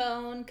Shadow and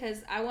Bone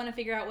because I want to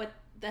figure out what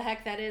the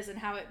heck that is and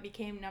how it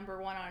became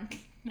number 1 on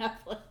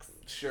Netflix.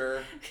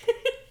 Sure.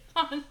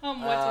 on what to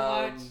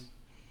watch.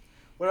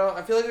 Well,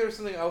 I feel like there was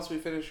something else we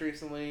finished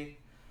recently.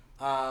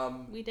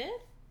 We did?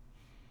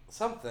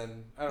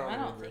 Something. I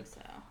don't think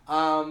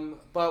so.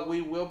 But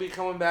we will be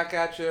coming back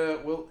at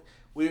you.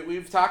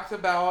 We've talked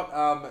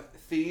about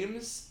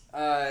themes,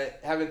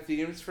 having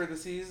themes for the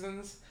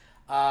seasons.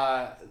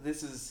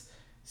 This is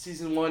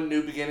season 1,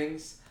 New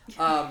Beginnings.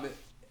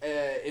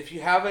 If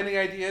you have any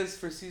ideas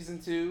for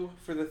season 2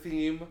 for the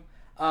theme,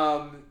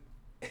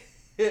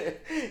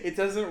 it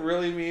doesn't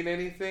really mean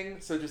anything,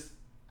 so just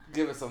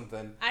give us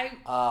something.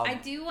 I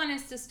do want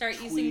us to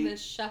start using the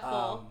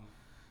shuffle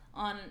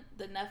on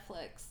the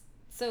Netflix.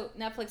 So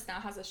Netflix now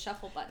has a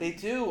shuffle button. They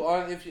do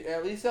on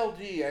at least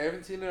LG. I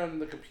haven't seen it on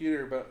the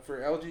computer, but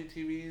for LG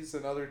TVs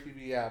and other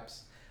TV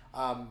apps,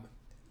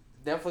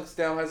 Netflix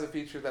now has a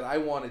feature that I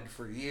wanted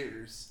for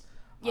years.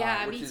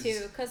 Yeah, me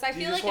too. Because I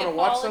feel like it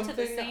falls into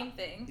the same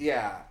thing.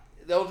 Yeah,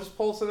 they'll just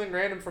pull something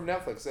random from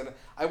Netflix, and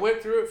I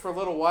went through it for a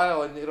little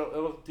while, and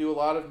it'll do a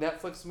lot of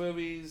Netflix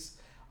movies.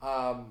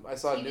 I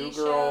saw TV New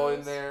Girl shows.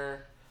 in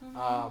there.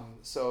 Mm-hmm.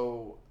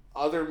 So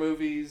other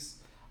movies.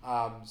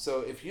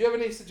 So if you have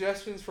any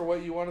suggestions for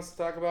what you want us to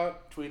talk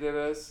about, tweet at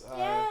us.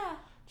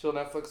 Chill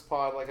Netflix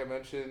Pod, like I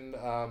mentioned.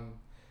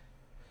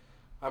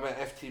 I'm at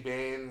FT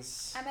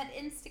Baines. I'm at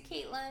Insta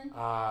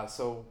Caitlin.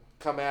 So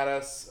come at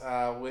us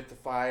with the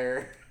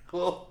fire.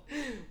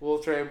 we'll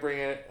try and bring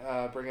it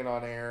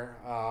on air.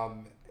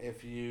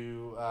 If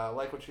you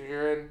like what you're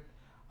hearing,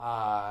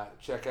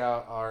 check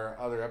out our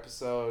other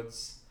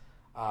episodes.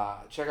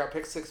 Check out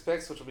Pick 6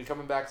 Picks, which will be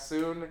coming back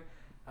soon,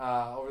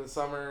 over the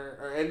summer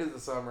or end of the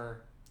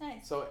summer.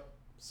 Nice. So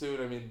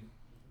soon, I mean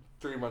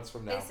 3 months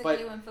from now.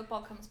 Basically, when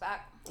football comes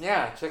back.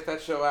 Yeah, check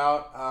that show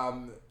out.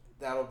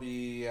 That'll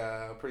be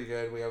pretty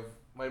good. We have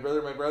my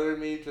brother and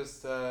me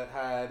just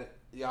had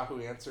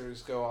Yahoo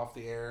Answers go off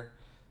the air.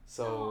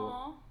 So,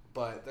 Aww.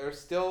 but they're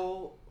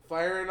still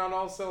firing on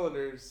all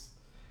cylinders.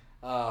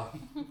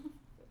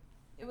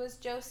 It was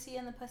Josie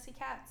and the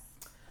Pussycats.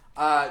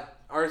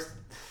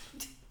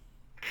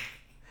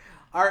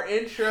 Our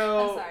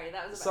intro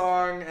that was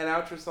song and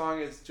outro song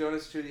is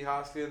Jonas Judy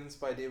Hoskins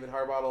by David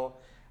Harbottle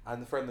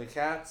and the Friendly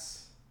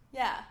Cats.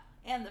 Yeah,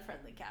 and the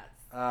Friendly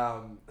Cats.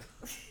 And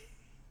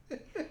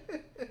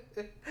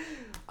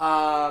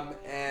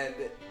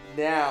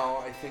now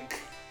I think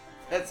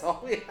that's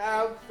all we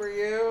have for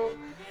you.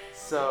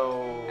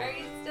 So, are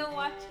you still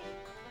watching?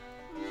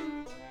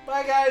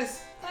 Bye,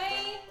 guys.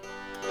 Bye.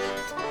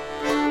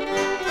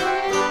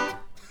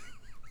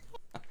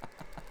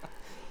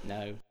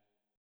 No.